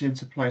 you tend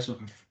to play sort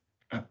of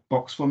a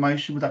box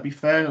formation. Would that be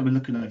fair? I mean,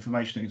 looking at the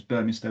information against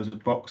Birmingham, there was a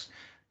box.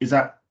 Is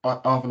that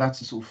are the lads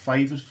a sort of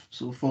favoured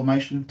sort of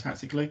formation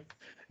tactically?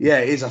 Yeah,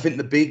 it is. I think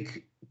the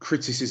big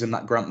criticism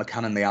that Grant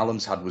McCann and the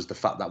Allens had was the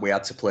fact that we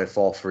had to play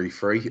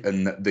 4-3-3,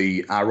 and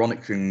the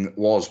ironic thing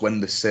was when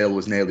the sale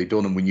was nearly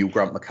done and we knew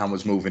Grant McCann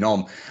was moving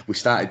on, we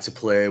started to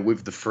play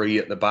with the 3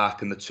 at the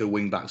back and the 2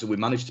 wing backs, and we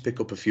managed to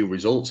pick up a few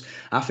results.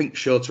 I think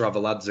Shota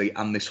Arveladze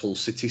and this whole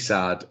City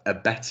side are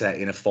better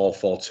in a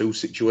 4-4-2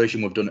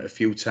 situation. We've done it a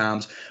few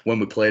times when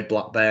we played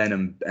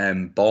Blackburn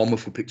and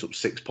Bournemouth. We picked up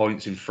 6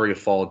 points in 3 or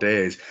 4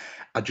 days.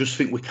 I just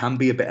think we can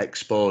be a bit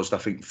exposed. I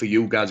think for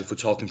you guys, if we're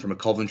talking from a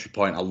Coventry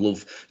point, I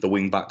love the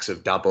wing backs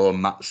of Dabo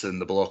and Maatsen.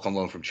 The bloke on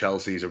loan from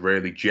Chelsea is a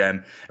really good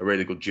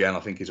gem. I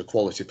think he's a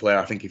quality player.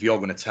 I think if you're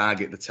going to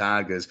target the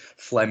Tigers,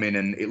 Fleming,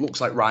 and it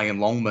looks like Ryan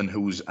Longman,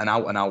 who's an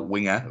out-and-out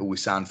winger who we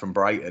signed from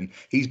Brighton,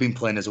 he's been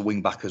playing as a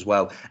wing back as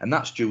well. And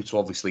that's due to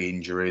obviously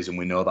injuries, and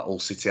we know that Hull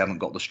City haven't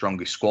got the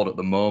strongest squad at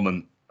the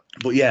moment.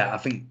 But yeah, I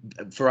think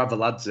for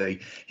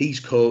Arveladze, he's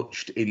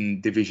coached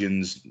in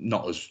divisions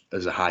not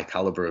as a high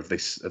calibre of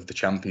the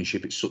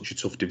Championship. It's such a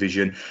tough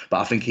division,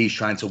 but I think he's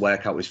trying to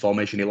work out his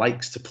formation. He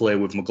likes to play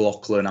with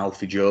McLaughlin,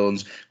 Alfie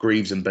Jones,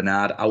 Greaves, and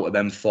Bernard out of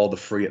them for the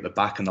 3 at the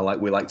back, and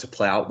we like to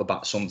play out the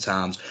back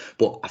sometimes.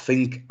 But I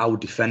think our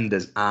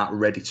defenders aren't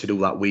ready to do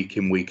that week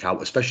in, week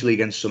out, especially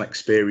against some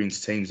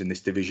experienced teams in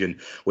this division.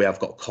 We have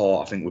got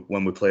caught. I think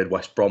when we played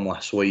West Brom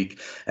last week,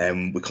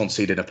 we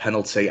conceded a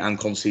penalty and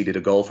conceded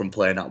a goal from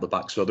playing out the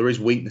back. So there is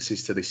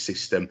weaknesses to this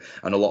system,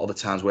 and a lot of the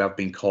times we have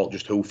been caught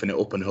just hoofing it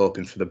up and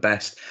hoping for the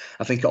best.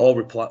 I think it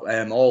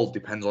all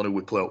depends on who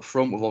we play up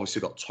front. We've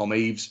obviously got Tom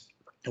Eaves,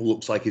 who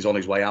looks like he's on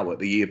his way out at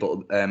the year, but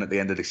at the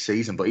end of this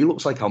season. But he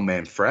looks like our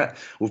main threat.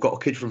 We've got a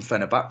kid from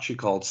Fenerbahce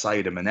called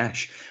Saida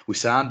Manesh. We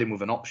signed him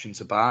with an option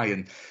to buy,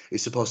 and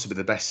it's supposed to be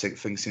the best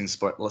thing since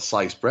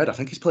sliced bread. I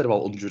think he's played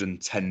about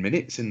 110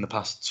 minutes in the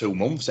past 2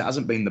 months. It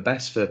hasn't been the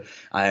best for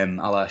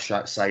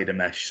Saida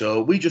Manesh.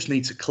 So we just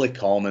need to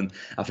click on, and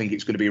I think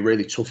it's going to be a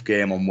really tough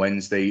game on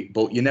Wednesday.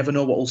 But you never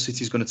know what Hull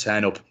City's going to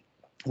turn up.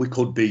 We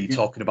could be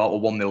talking about a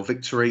 1-0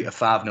 victory, a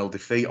 5-0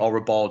 defeat, or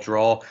a ball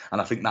draw.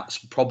 And I think that's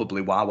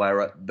probably why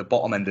we're at the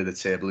bottom end of the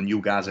table and you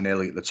guys are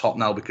nearly at the top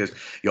now, because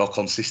your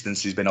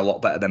consistency has been a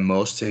lot better than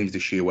most teams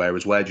this year,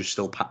 whereas we're just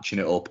still patching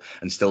it up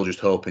and still just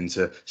hoping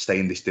to stay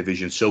in this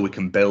division so we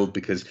can build.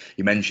 Because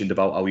you mentioned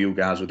about how you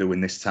guys were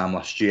doing this time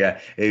last year.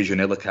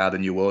 Adrian Illicar, the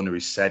new owner,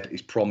 has said,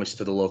 he's promised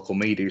to the local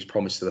media, he's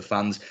promised to the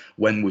fans,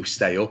 when we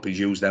stay up, he's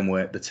used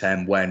the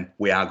term when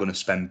we are going to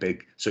spend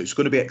big. So it's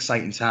going to be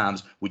exciting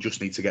times. We just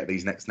need to get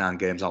these next 9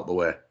 games out the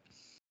way.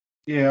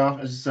 Yeah,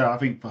 as I say, I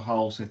think for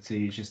Hull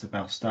City, it's just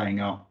about staying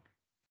up.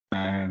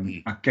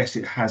 I guess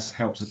it has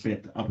helped a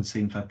bit that other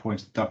teams have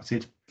points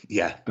deducted.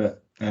 Yeah.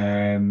 But, so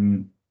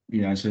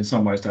in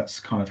some ways that's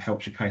kind of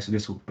helped your case a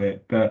little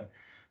bit. But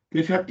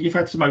you've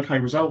had some okay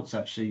results,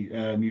 actually.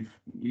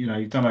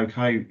 You've done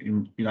okay.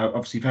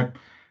 Obviously you've had,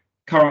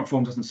 current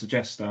form doesn't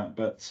suggest that,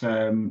 but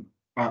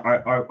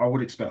I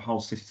would expect Hull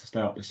City to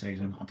stay up this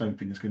season. I don't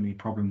think there's going to be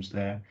problems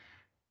there.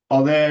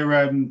 Are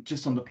there,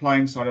 just on the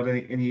playing side, are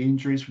there any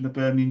injuries from the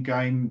Birmingham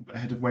game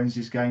ahead of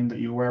Wednesday's game that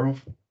you're aware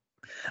of?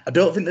 I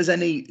don't think there's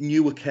any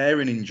new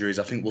occurring injuries.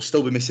 I think we'll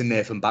still be missing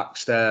Nathan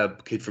Baxter,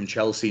 kid from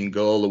Chelsea in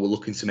goal, who we're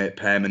looking to make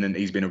permanent.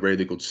 He's been a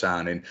really good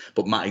signing.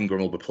 But Matt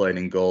Ingram will be playing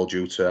in goal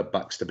due to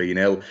Baxter being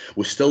ill.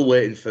 We're still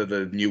waiting for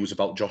the news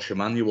about Josh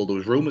Emmanuel. There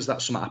was rumours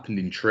that something happened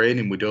in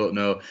training. We don't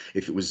know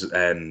if it was,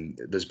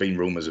 there's been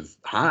rumours of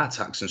heart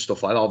attacks and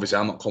stuff like that. Obviously,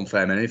 I'm not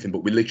confirming anything,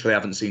 but we literally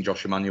haven't seen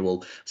Josh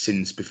Emmanuel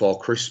since before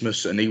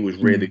Christmas, and he was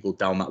really good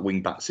down that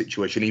wing-back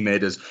situation. He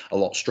made us a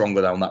lot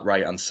stronger down that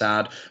right-hand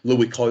side.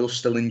 Louis Coyle's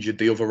still injured,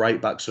 the other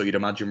right back, so you'd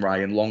imagine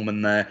Ryan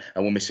Longman there,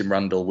 and we're missing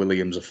Randall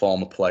Williams, a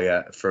former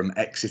player from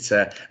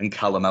Exeter, and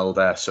Callum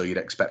Elder, so you'd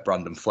expect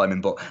Brandon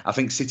Fleming. But I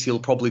think City will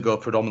probably go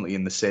predominantly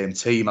in the same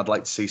team. I'd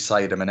like to see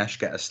Syed Amanesh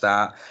get a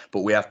start,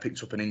 but we have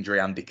picked up an injury,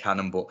 Andy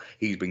Cannon, but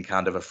he's been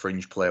kind of a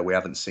fringe player. We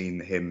haven't seen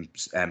him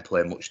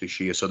play much this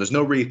year, so there's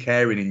no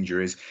recurring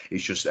injuries.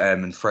 It's just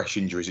and fresh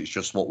injuries. It's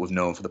just what we've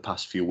known for the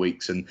past few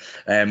weeks,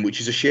 and which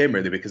is a shame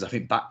really, because I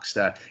think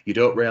Baxter, you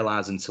don't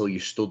realise until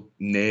you stood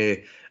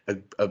near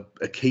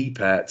a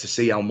keeper to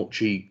see how much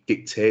he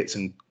dictates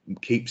and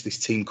keeps this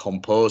team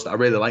composed. I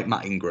really like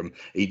Matt Ingram.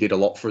 He did a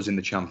lot for us in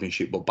the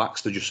Championship, but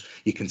Baxter, just,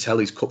 you can tell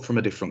he's cut from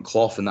a different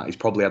cloth, and that he's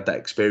probably had that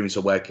experience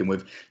of working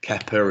with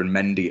Kepa and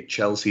Mendy at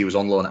Chelsea. He was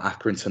on loan at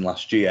Accrington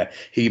last year.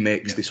 He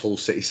makes this whole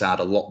City side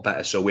a lot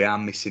better, so we are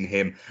missing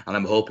him, and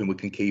I'm hoping we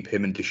can keep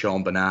him and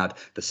Deshaun Bernard,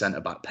 the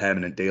centre-back,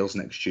 permanent deals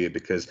next year,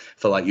 because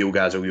for like you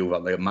guys who you've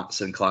got like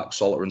Maatsen, Clark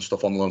Salter and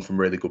stuff on loan from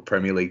really good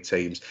Premier League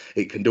teams,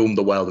 it can do them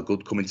the world of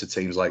good coming to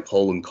teams like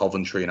Hull and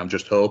Coventry, and I'm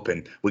just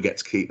hoping we get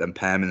to keep them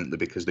permanently,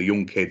 because the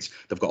young kids,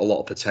 they've got a lot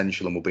of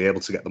potential, and we'll be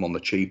able to get them on the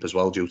cheap as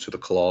well due to the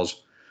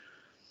clause.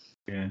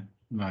 Yeah,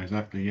 no,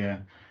 exactly. Yeah,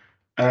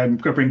 got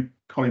to bring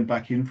Colin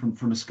back in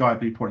from a Sky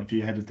Blue point of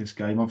view ahead of this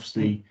game.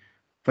 Obviously,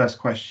 first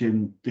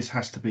question, this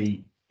has to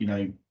be,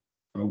 a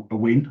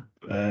win.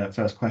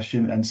 First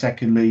question, and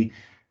secondly,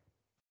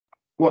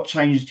 what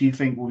changes do you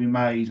think will be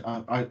made?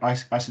 I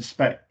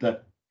suspect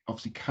that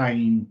obviously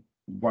Kane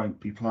won't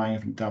be playing. I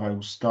think Davo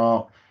will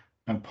start,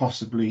 and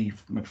possibly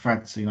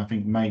McFadden, I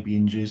think, may be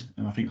injured,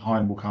 and I think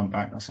Hein will come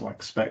back. That's what I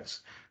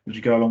expect. Would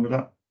you go along with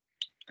that?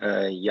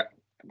 Yeah,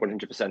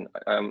 100%.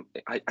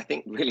 I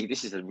think really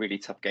this is a really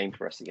tough game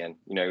for us again.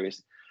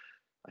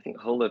 I think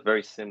Hull are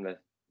very similar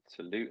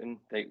to Luton.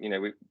 They,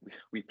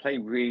 we play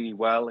really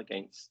well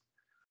against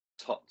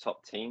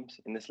top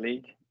teams in this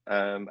league,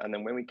 and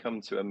then when we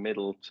come to a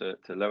middle to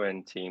low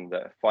end team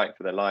that fight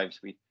for their lives,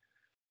 we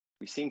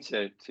seem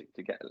to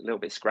get a little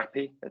bit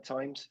scrappy at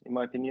times, in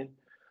my opinion.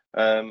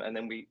 And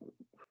then we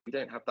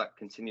don't have that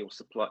continual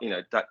supply,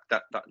 that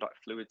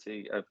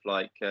fluidity of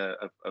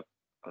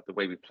of the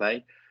way we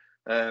play.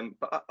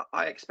 But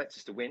I expect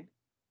us to win.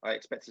 I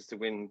expect us to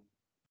win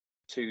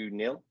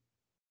 2-0,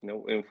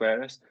 in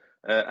fairness.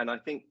 And I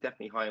think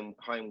definitely Hein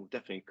will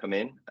definitely come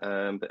in,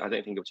 but I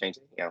don't think he'll change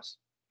anything else.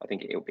 I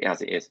think it'll be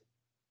as it is.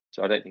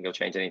 So I don't think he'll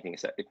change anything,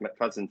 except if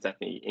McFadden's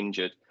definitely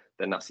injured,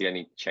 then that's the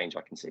only change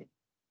I can see.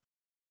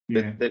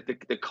 Yeah.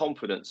 The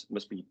confidence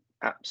must be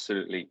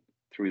absolutely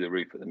through the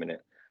roof at the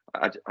minute.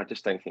 I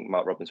just don't think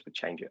Mark Robins would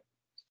change it.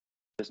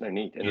 There's no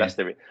need unless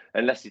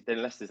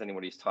there's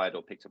anybody who's tired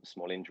or picked up a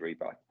small injury.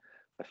 But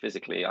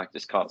physically, I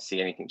just can't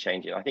see anything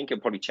changing. I think he'll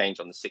probably change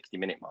on the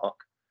 60-minute mark,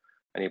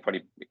 and he'll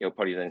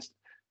probably then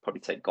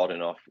take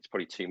Godden off. It's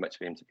probably too much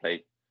for him to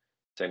play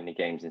so many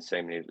games in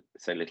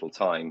so little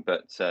time.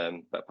 But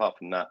apart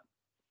from that,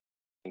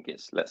 I think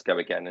it's let's go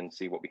again and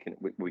see what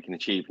we can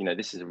achieve.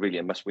 This is really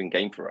a must-win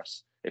game for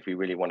us if we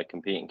really want to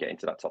compete and get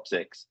into that top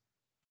 6.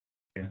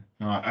 Yeah,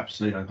 no,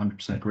 absolutely, I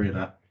 100% agree with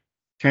that.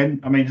 Ken,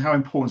 I mean, how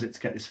important is it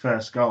to get this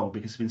first goal?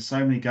 Because there's been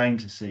so many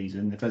games this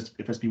season. If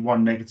there's been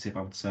one negative,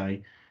 I would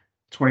say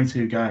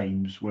 22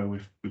 games where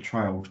we've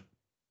trailed.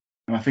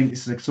 And I think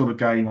this is a sort of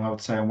game, I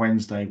would say, on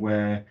Wednesday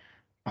where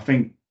I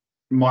think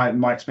my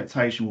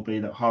expectation will be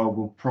that Hull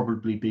will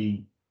probably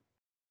be,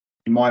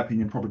 in my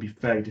opinion, probably be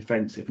fairly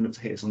defensive and look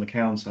to hit us on the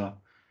counter.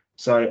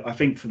 So I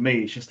think for me,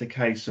 it's just a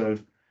case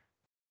of,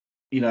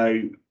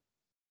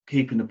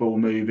 keeping the ball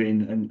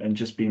moving and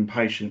just being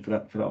patient for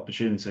that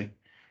opportunity.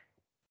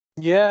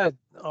 Yeah,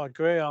 I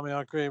agree. I mean,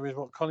 I agree with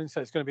what Colin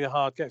said. It's going to be a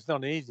hard game. It's not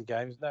an easy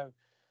game. There's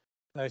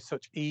no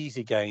such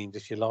easy games,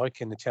 if you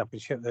like, in the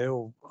Championship.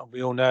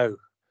 We all know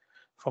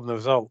from the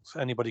results,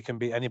 anybody can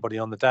beat anybody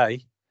on the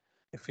day.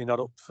 If you're not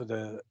up for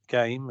the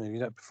game and you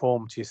don't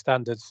perform to your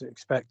standards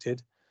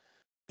expected,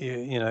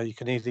 you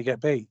can easily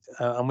get beat.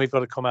 And we've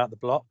got to come out the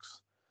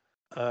blocks.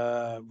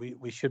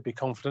 We should be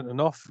confident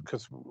enough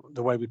because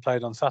the way we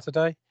played on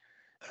Saturday,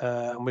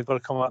 and we've got to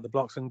come out the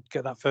blocks and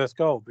get that first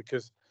goal,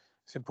 because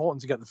it's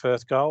important to get the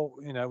first goal.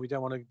 We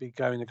don't want to be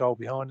going the goal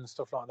behind and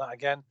stuff like that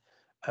again,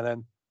 and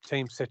then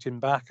teams sitting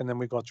back, and then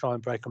we've got to try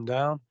and break them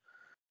down.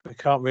 We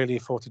can't really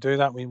afford to do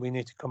that. We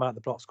need to come out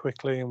the blocks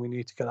quickly, and we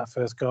need to get that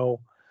first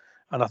goal.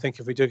 And I think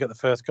if we do get the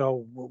first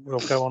goal, we'll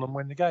go on and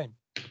win the game.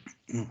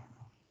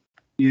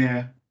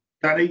 Yeah,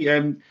 Danny,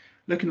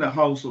 looking at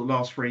Hull's sort of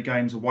last 3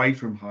 games away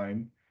from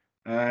home,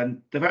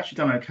 and they've actually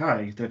done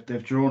okay.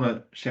 They've drawn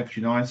at Sheffield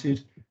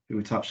United, who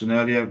we touched on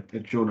earlier.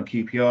 They've drawn at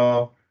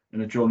QPR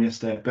and they've drawn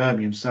yesterday at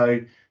Birmingham.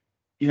 So,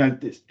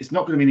 it's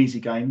not going to be an easy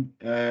game.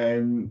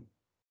 I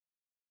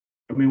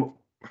mean,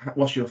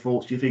 what's your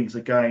thoughts? Do you think it's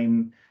a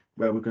game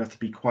where we're going to have to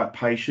be quite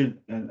patient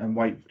and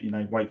wait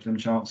for them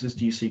chances?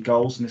 Do you see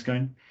goals in this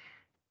game?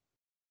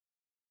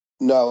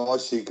 No, I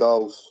see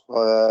goals.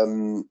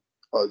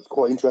 It's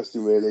quite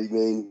interesting, really. I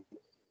mean,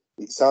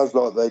 it sounds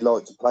like they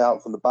like to play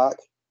out from the back,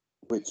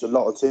 which a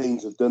lot of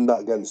teams have done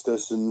that against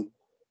us. And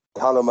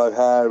Callum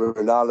O'Hare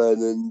and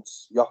Allen and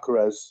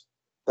Gyökeres,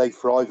 they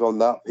thrive on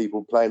that,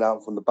 people playing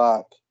out from the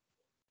back.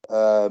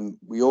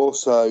 We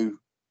also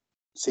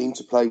seem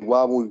to play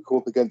well when we come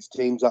up against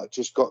teams that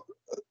just got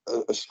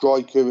a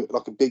striker,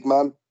 like a big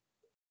man.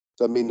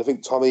 So, I mean, I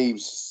think Tom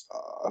Eaves,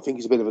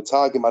 he's a bit of a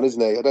target man,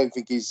 isn't he? I don't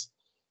think he's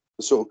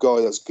the sort of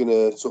guy that's going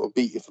to sort of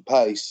beat you for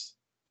pace.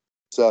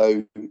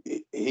 So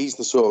he's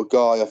the sort of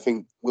guy I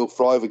think we'll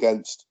thrive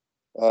against.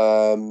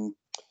 Now,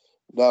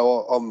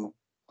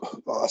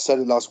 I said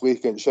it last week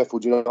against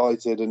Sheffield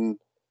United, and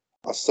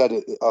I'll say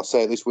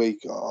it this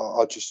week.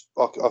 I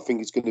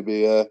think it's going to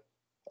be a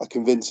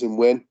convincing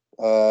win.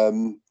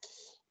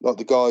 Like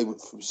the guy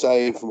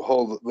saying from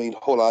Hull, I mean,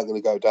 Hull aren't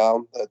going to go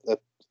down.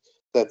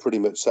 They're pretty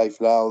much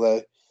safe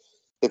now.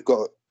 They've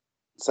got,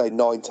 say,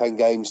 9-10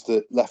 games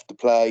left to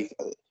play.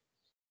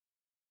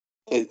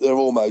 They're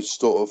almost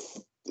sort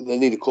of, they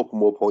need a couple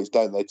more points,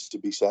 don't they, to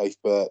be safe,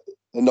 but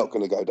they're not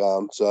going to go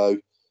down. So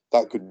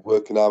that could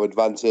work in our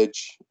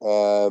advantage.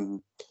 I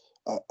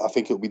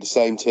think it'll be the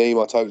same team.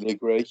 I totally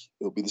agree.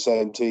 It'll be the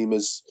same team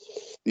as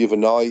the other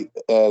night,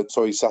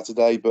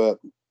 Saturday, but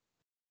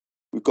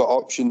we've got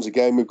options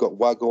again. We've got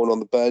Waghorn on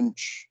the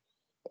bench.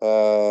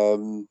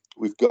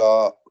 We've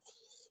got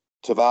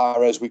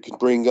Tavares we can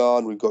bring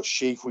on. We've got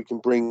Sheaf we can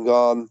bring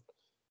on.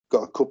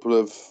 Got a couple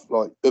of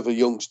other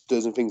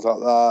youngsters and things like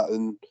that,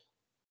 and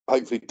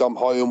hopefully Dom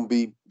Hoyam will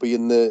be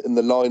in the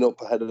lineup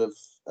ahead of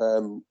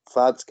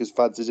Fads, because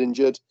Fads is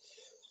injured.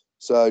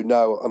 So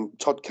no,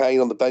 Todd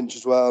Kane on the bench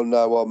as well.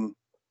 No,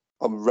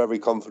 I'm very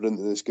confident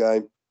in this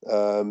game.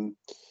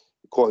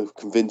 Quite a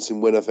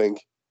convincing win, I think.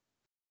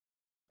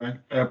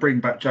 Bring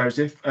back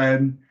Joseph.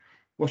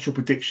 What's your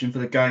prediction for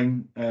the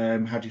game?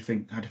 How do you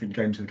think the game's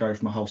going to go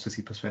from a Hull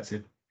City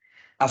perspective?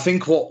 I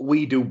think what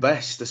we do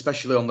best,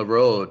 especially on the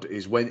road,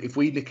 is if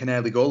we nick an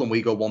early goal and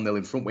we go 1-0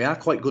 in front, we are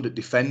quite good at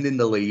defending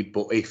the lead.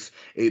 But if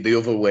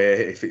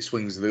it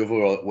swings the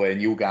other way and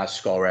you guys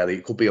score early,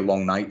 it could be a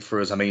long night for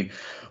us. I mean,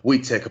 we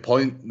take a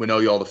point. We know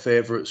you're the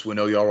favourites. We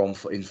know you're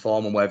in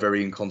form and we're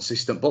very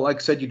inconsistent. But like I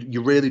said,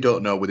 you really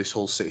don't know with this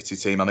Hull City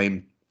team. I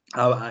mean,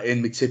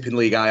 in my tipping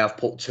league, I have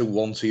put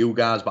 2-1 to you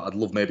guys, but I'd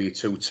love maybe a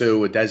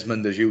 2-2, a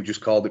Desmond, as you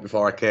just called it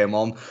before I came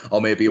on, or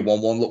maybe a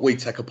 1-1. Look, we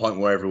take a point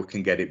wherever we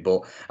can get it,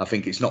 but I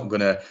think it's not going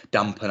to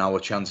dampen our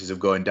chances of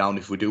going down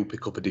if we do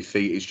pick up a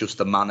defeat. It's just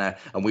the manner,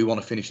 and we want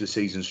to finish the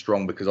season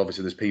strong because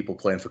obviously there's people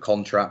playing for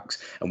contracts,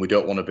 and we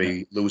don't want to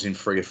be losing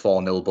 3 or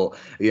 4-0. But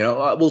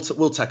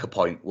we'll take a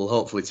point. We'll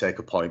hopefully take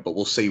a point, but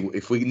we'll see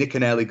if we nick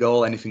an early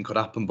goal. Anything could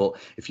happen, but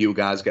if you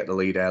guys get the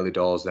lead early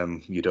doors,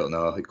 then you don't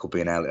know. It could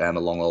be a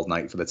long old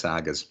night for the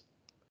Tigers.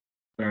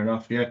 Fair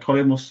enough. Yeah,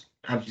 Colin,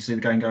 how did you see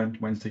the game going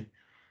Wednesday?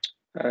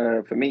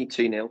 For me,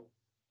 2-0.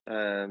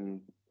 I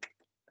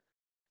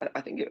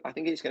think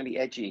it's going to be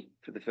edgy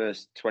for the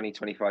first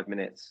 20-25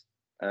 minutes.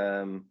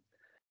 I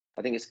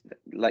think it's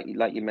like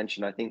you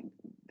mentioned. I think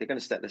they're going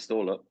to set their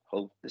stall up.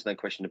 Hull, there's no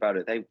question about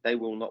it. They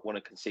will not want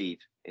to concede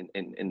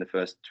in the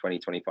first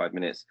 20-25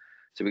 minutes.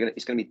 So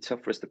it's going to be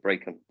tough for us to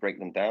break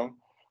them down.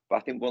 But I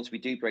think once we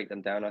do break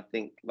them down, I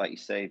think, like you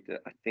say, that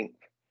I think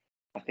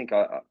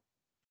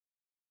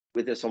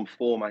with us on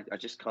form, I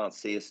just can't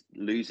see us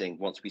losing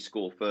once we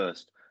score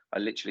first. I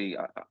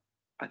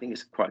think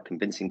it's quite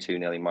convincing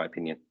 2-0 in my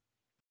opinion.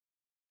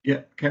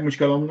 Yeah, Ken, would you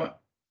go along with that?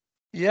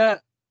 Yeah,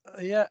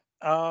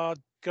 I'd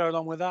go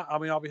along with that. I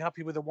mean, I'll be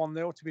happy with a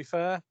 1-0 to be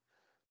fair,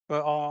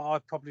 but I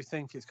probably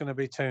think it's going to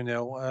be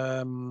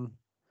 2-0.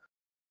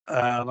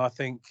 And I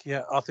think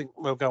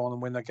we'll go on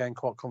and win that game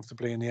quite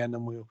comfortably in the end,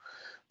 and we'll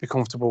be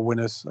comfortable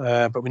winners.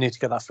 But we need to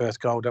get that first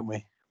goal, don't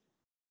we?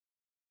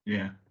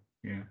 Yeah.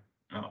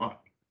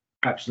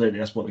 Absolutely,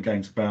 that's what the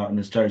game's about. And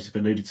as Joseph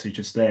alluded to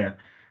just there,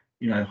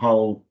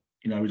 Hull,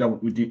 we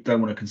don't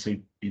want to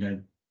concede,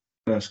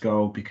 first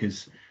goal,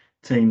 because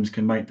teams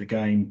can make the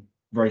game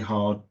very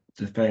hard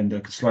to defend.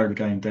 They can slow the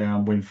game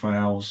down, win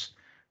fouls,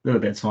 a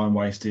little bit of time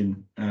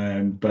wasting.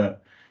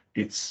 But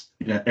it's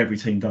every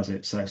team does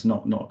it, so it's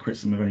not a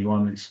criticism of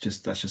anyone. That's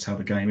just how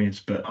the game is.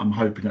 But I'm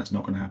hoping that's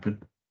not going to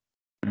happen.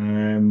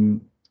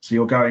 So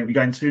you're going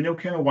 2-0,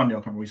 Ken, or 1-0? I can't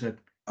remember what you said.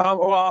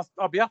 Well,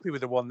 I'll be happy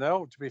with the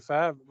 1-0, to be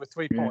fair, with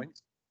 3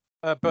 points.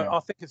 But I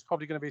think it's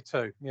probably going to be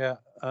 2. Yeah,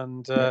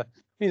 and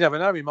you never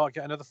know. We might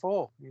get another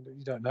 4.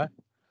 You don't know.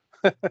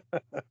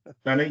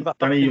 Danny,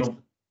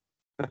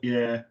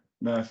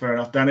 no, fair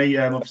enough. Danny,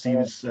 obviously,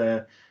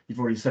 you've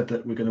already said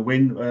that we're going to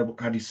win.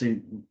 How do you see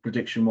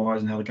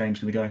prediction-wise and how the game's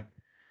going to go?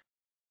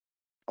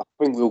 I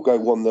think we'll go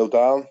 1-0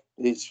 down.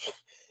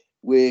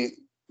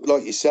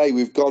 like you say,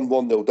 we've gone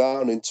 1-0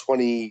 down in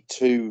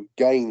 22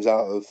 games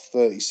out of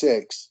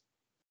 36.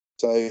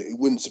 So it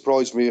wouldn't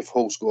surprise me if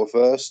Hull score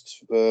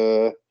first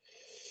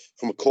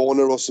from a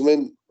corner or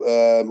something,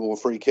 or a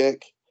free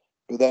kick.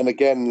 But then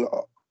again,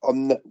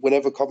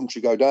 whenever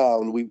Coventry go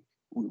down, we've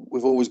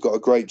always got a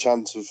great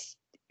chance of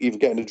either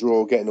getting a draw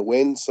or getting a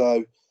win.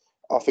 So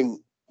I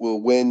think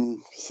we'll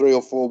win 3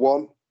 or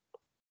 4-1.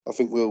 I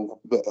think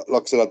but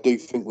like I said, I do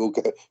think we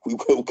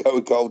will go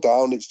a goal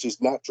down. It's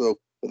just natural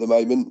at the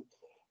moment.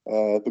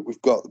 But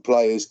we've got the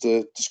players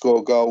to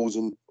score goals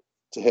and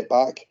to hit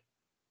back.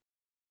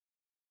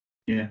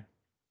 Yeah.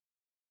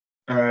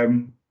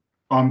 I'm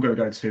going to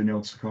go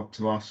 2-0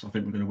 to us. I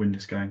think we're going to win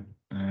this game.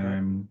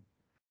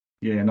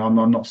 Yeah, and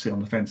I'm not sitting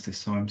on the fence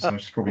this time, so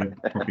it's probably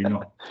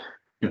not.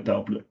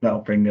 That'll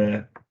bring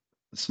a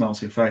smile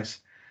to your face.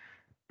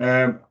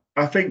 I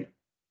think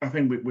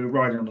we're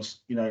riding on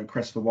the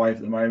crest of a wave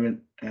at the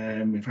moment.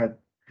 We've had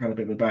a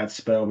bit of a bad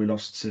spell. We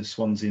lost to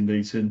Swansea and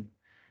Luton.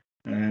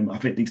 I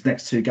think these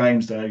next 2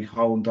 games, though,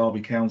 Hull and Derby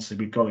County,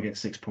 we've got to get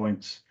 6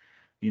 points.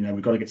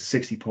 We've got to get to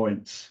 60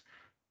 points,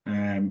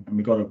 and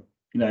we've got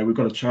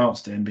a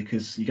chance then,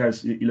 because you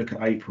look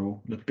at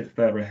April, look a bit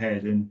further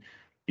ahead, and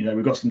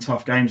we've got some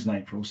tough games in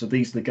April. So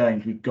these are the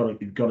games you've got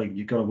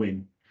to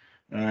win,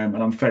 and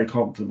I'm fairly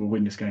confident we'll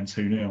win this game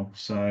 2-0.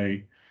 So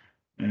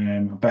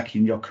I'm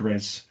backing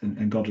Gyökeres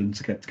and Godwin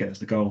to get us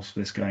the goals for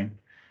this game.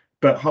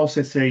 But Hull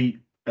City,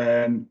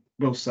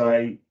 will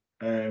say,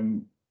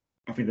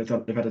 I think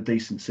they've had a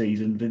decent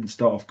season. They didn't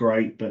start off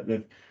great, but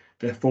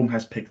their form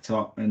has picked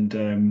up,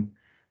 and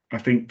I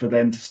think for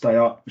them to stay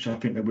up, which I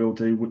think they will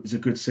do, is a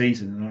good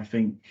season. And I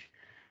think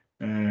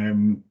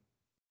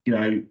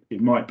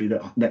it might be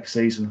that next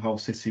season Hull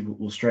City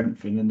will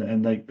strengthen,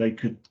 and they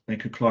could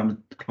climb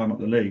up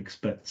the leagues.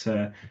 But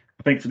I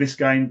think for this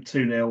game,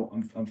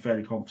 2-0, I'm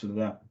fairly confident of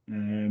that.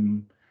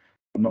 I'm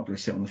not going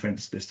to sit on the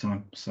fence this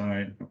time.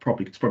 So it's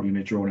probably going to be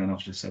a draw now. I've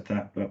just said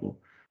that, but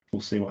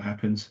we'll see what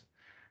happens.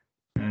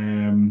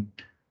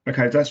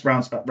 Okay, that's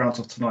rounds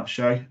off tonight's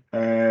show.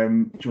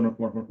 Do you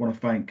want to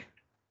thank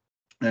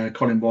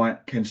Colin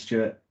White, Ken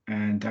Stewart,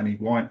 and Danny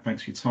White?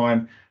 Thanks for your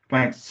time.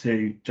 Thanks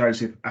to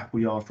Joseph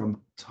Appleyard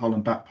from Hull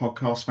and Back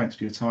Podcast. Thanks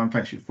for your time.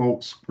 Thanks for your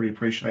thoughts. Really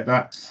appreciate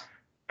that.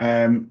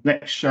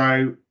 Next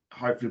show,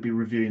 hopefully we'll be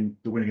reviewing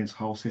the win against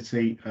Hull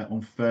City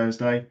on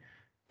Thursday.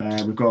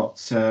 We've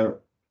got we'll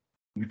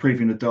be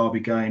previewing the Derby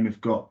game.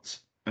 We've got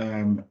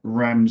the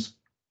Rams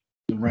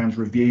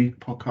review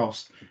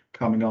podcast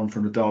coming on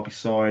from the Derby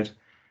side,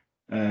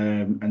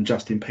 and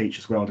Justin Peach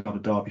as well, another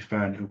Derby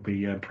fan, who'll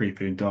be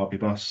previewing Derby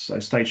Bus. So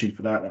stay tuned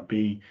for that. That'll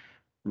be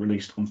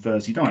released on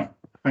Thursday night.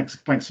 Thanks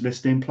for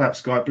listening. Play up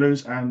Sky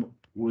Blues, and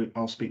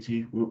we'll speak to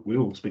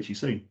you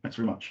soon. Thanks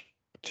very much.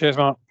 Cheers,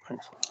 Mark.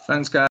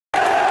 Thanks, guys.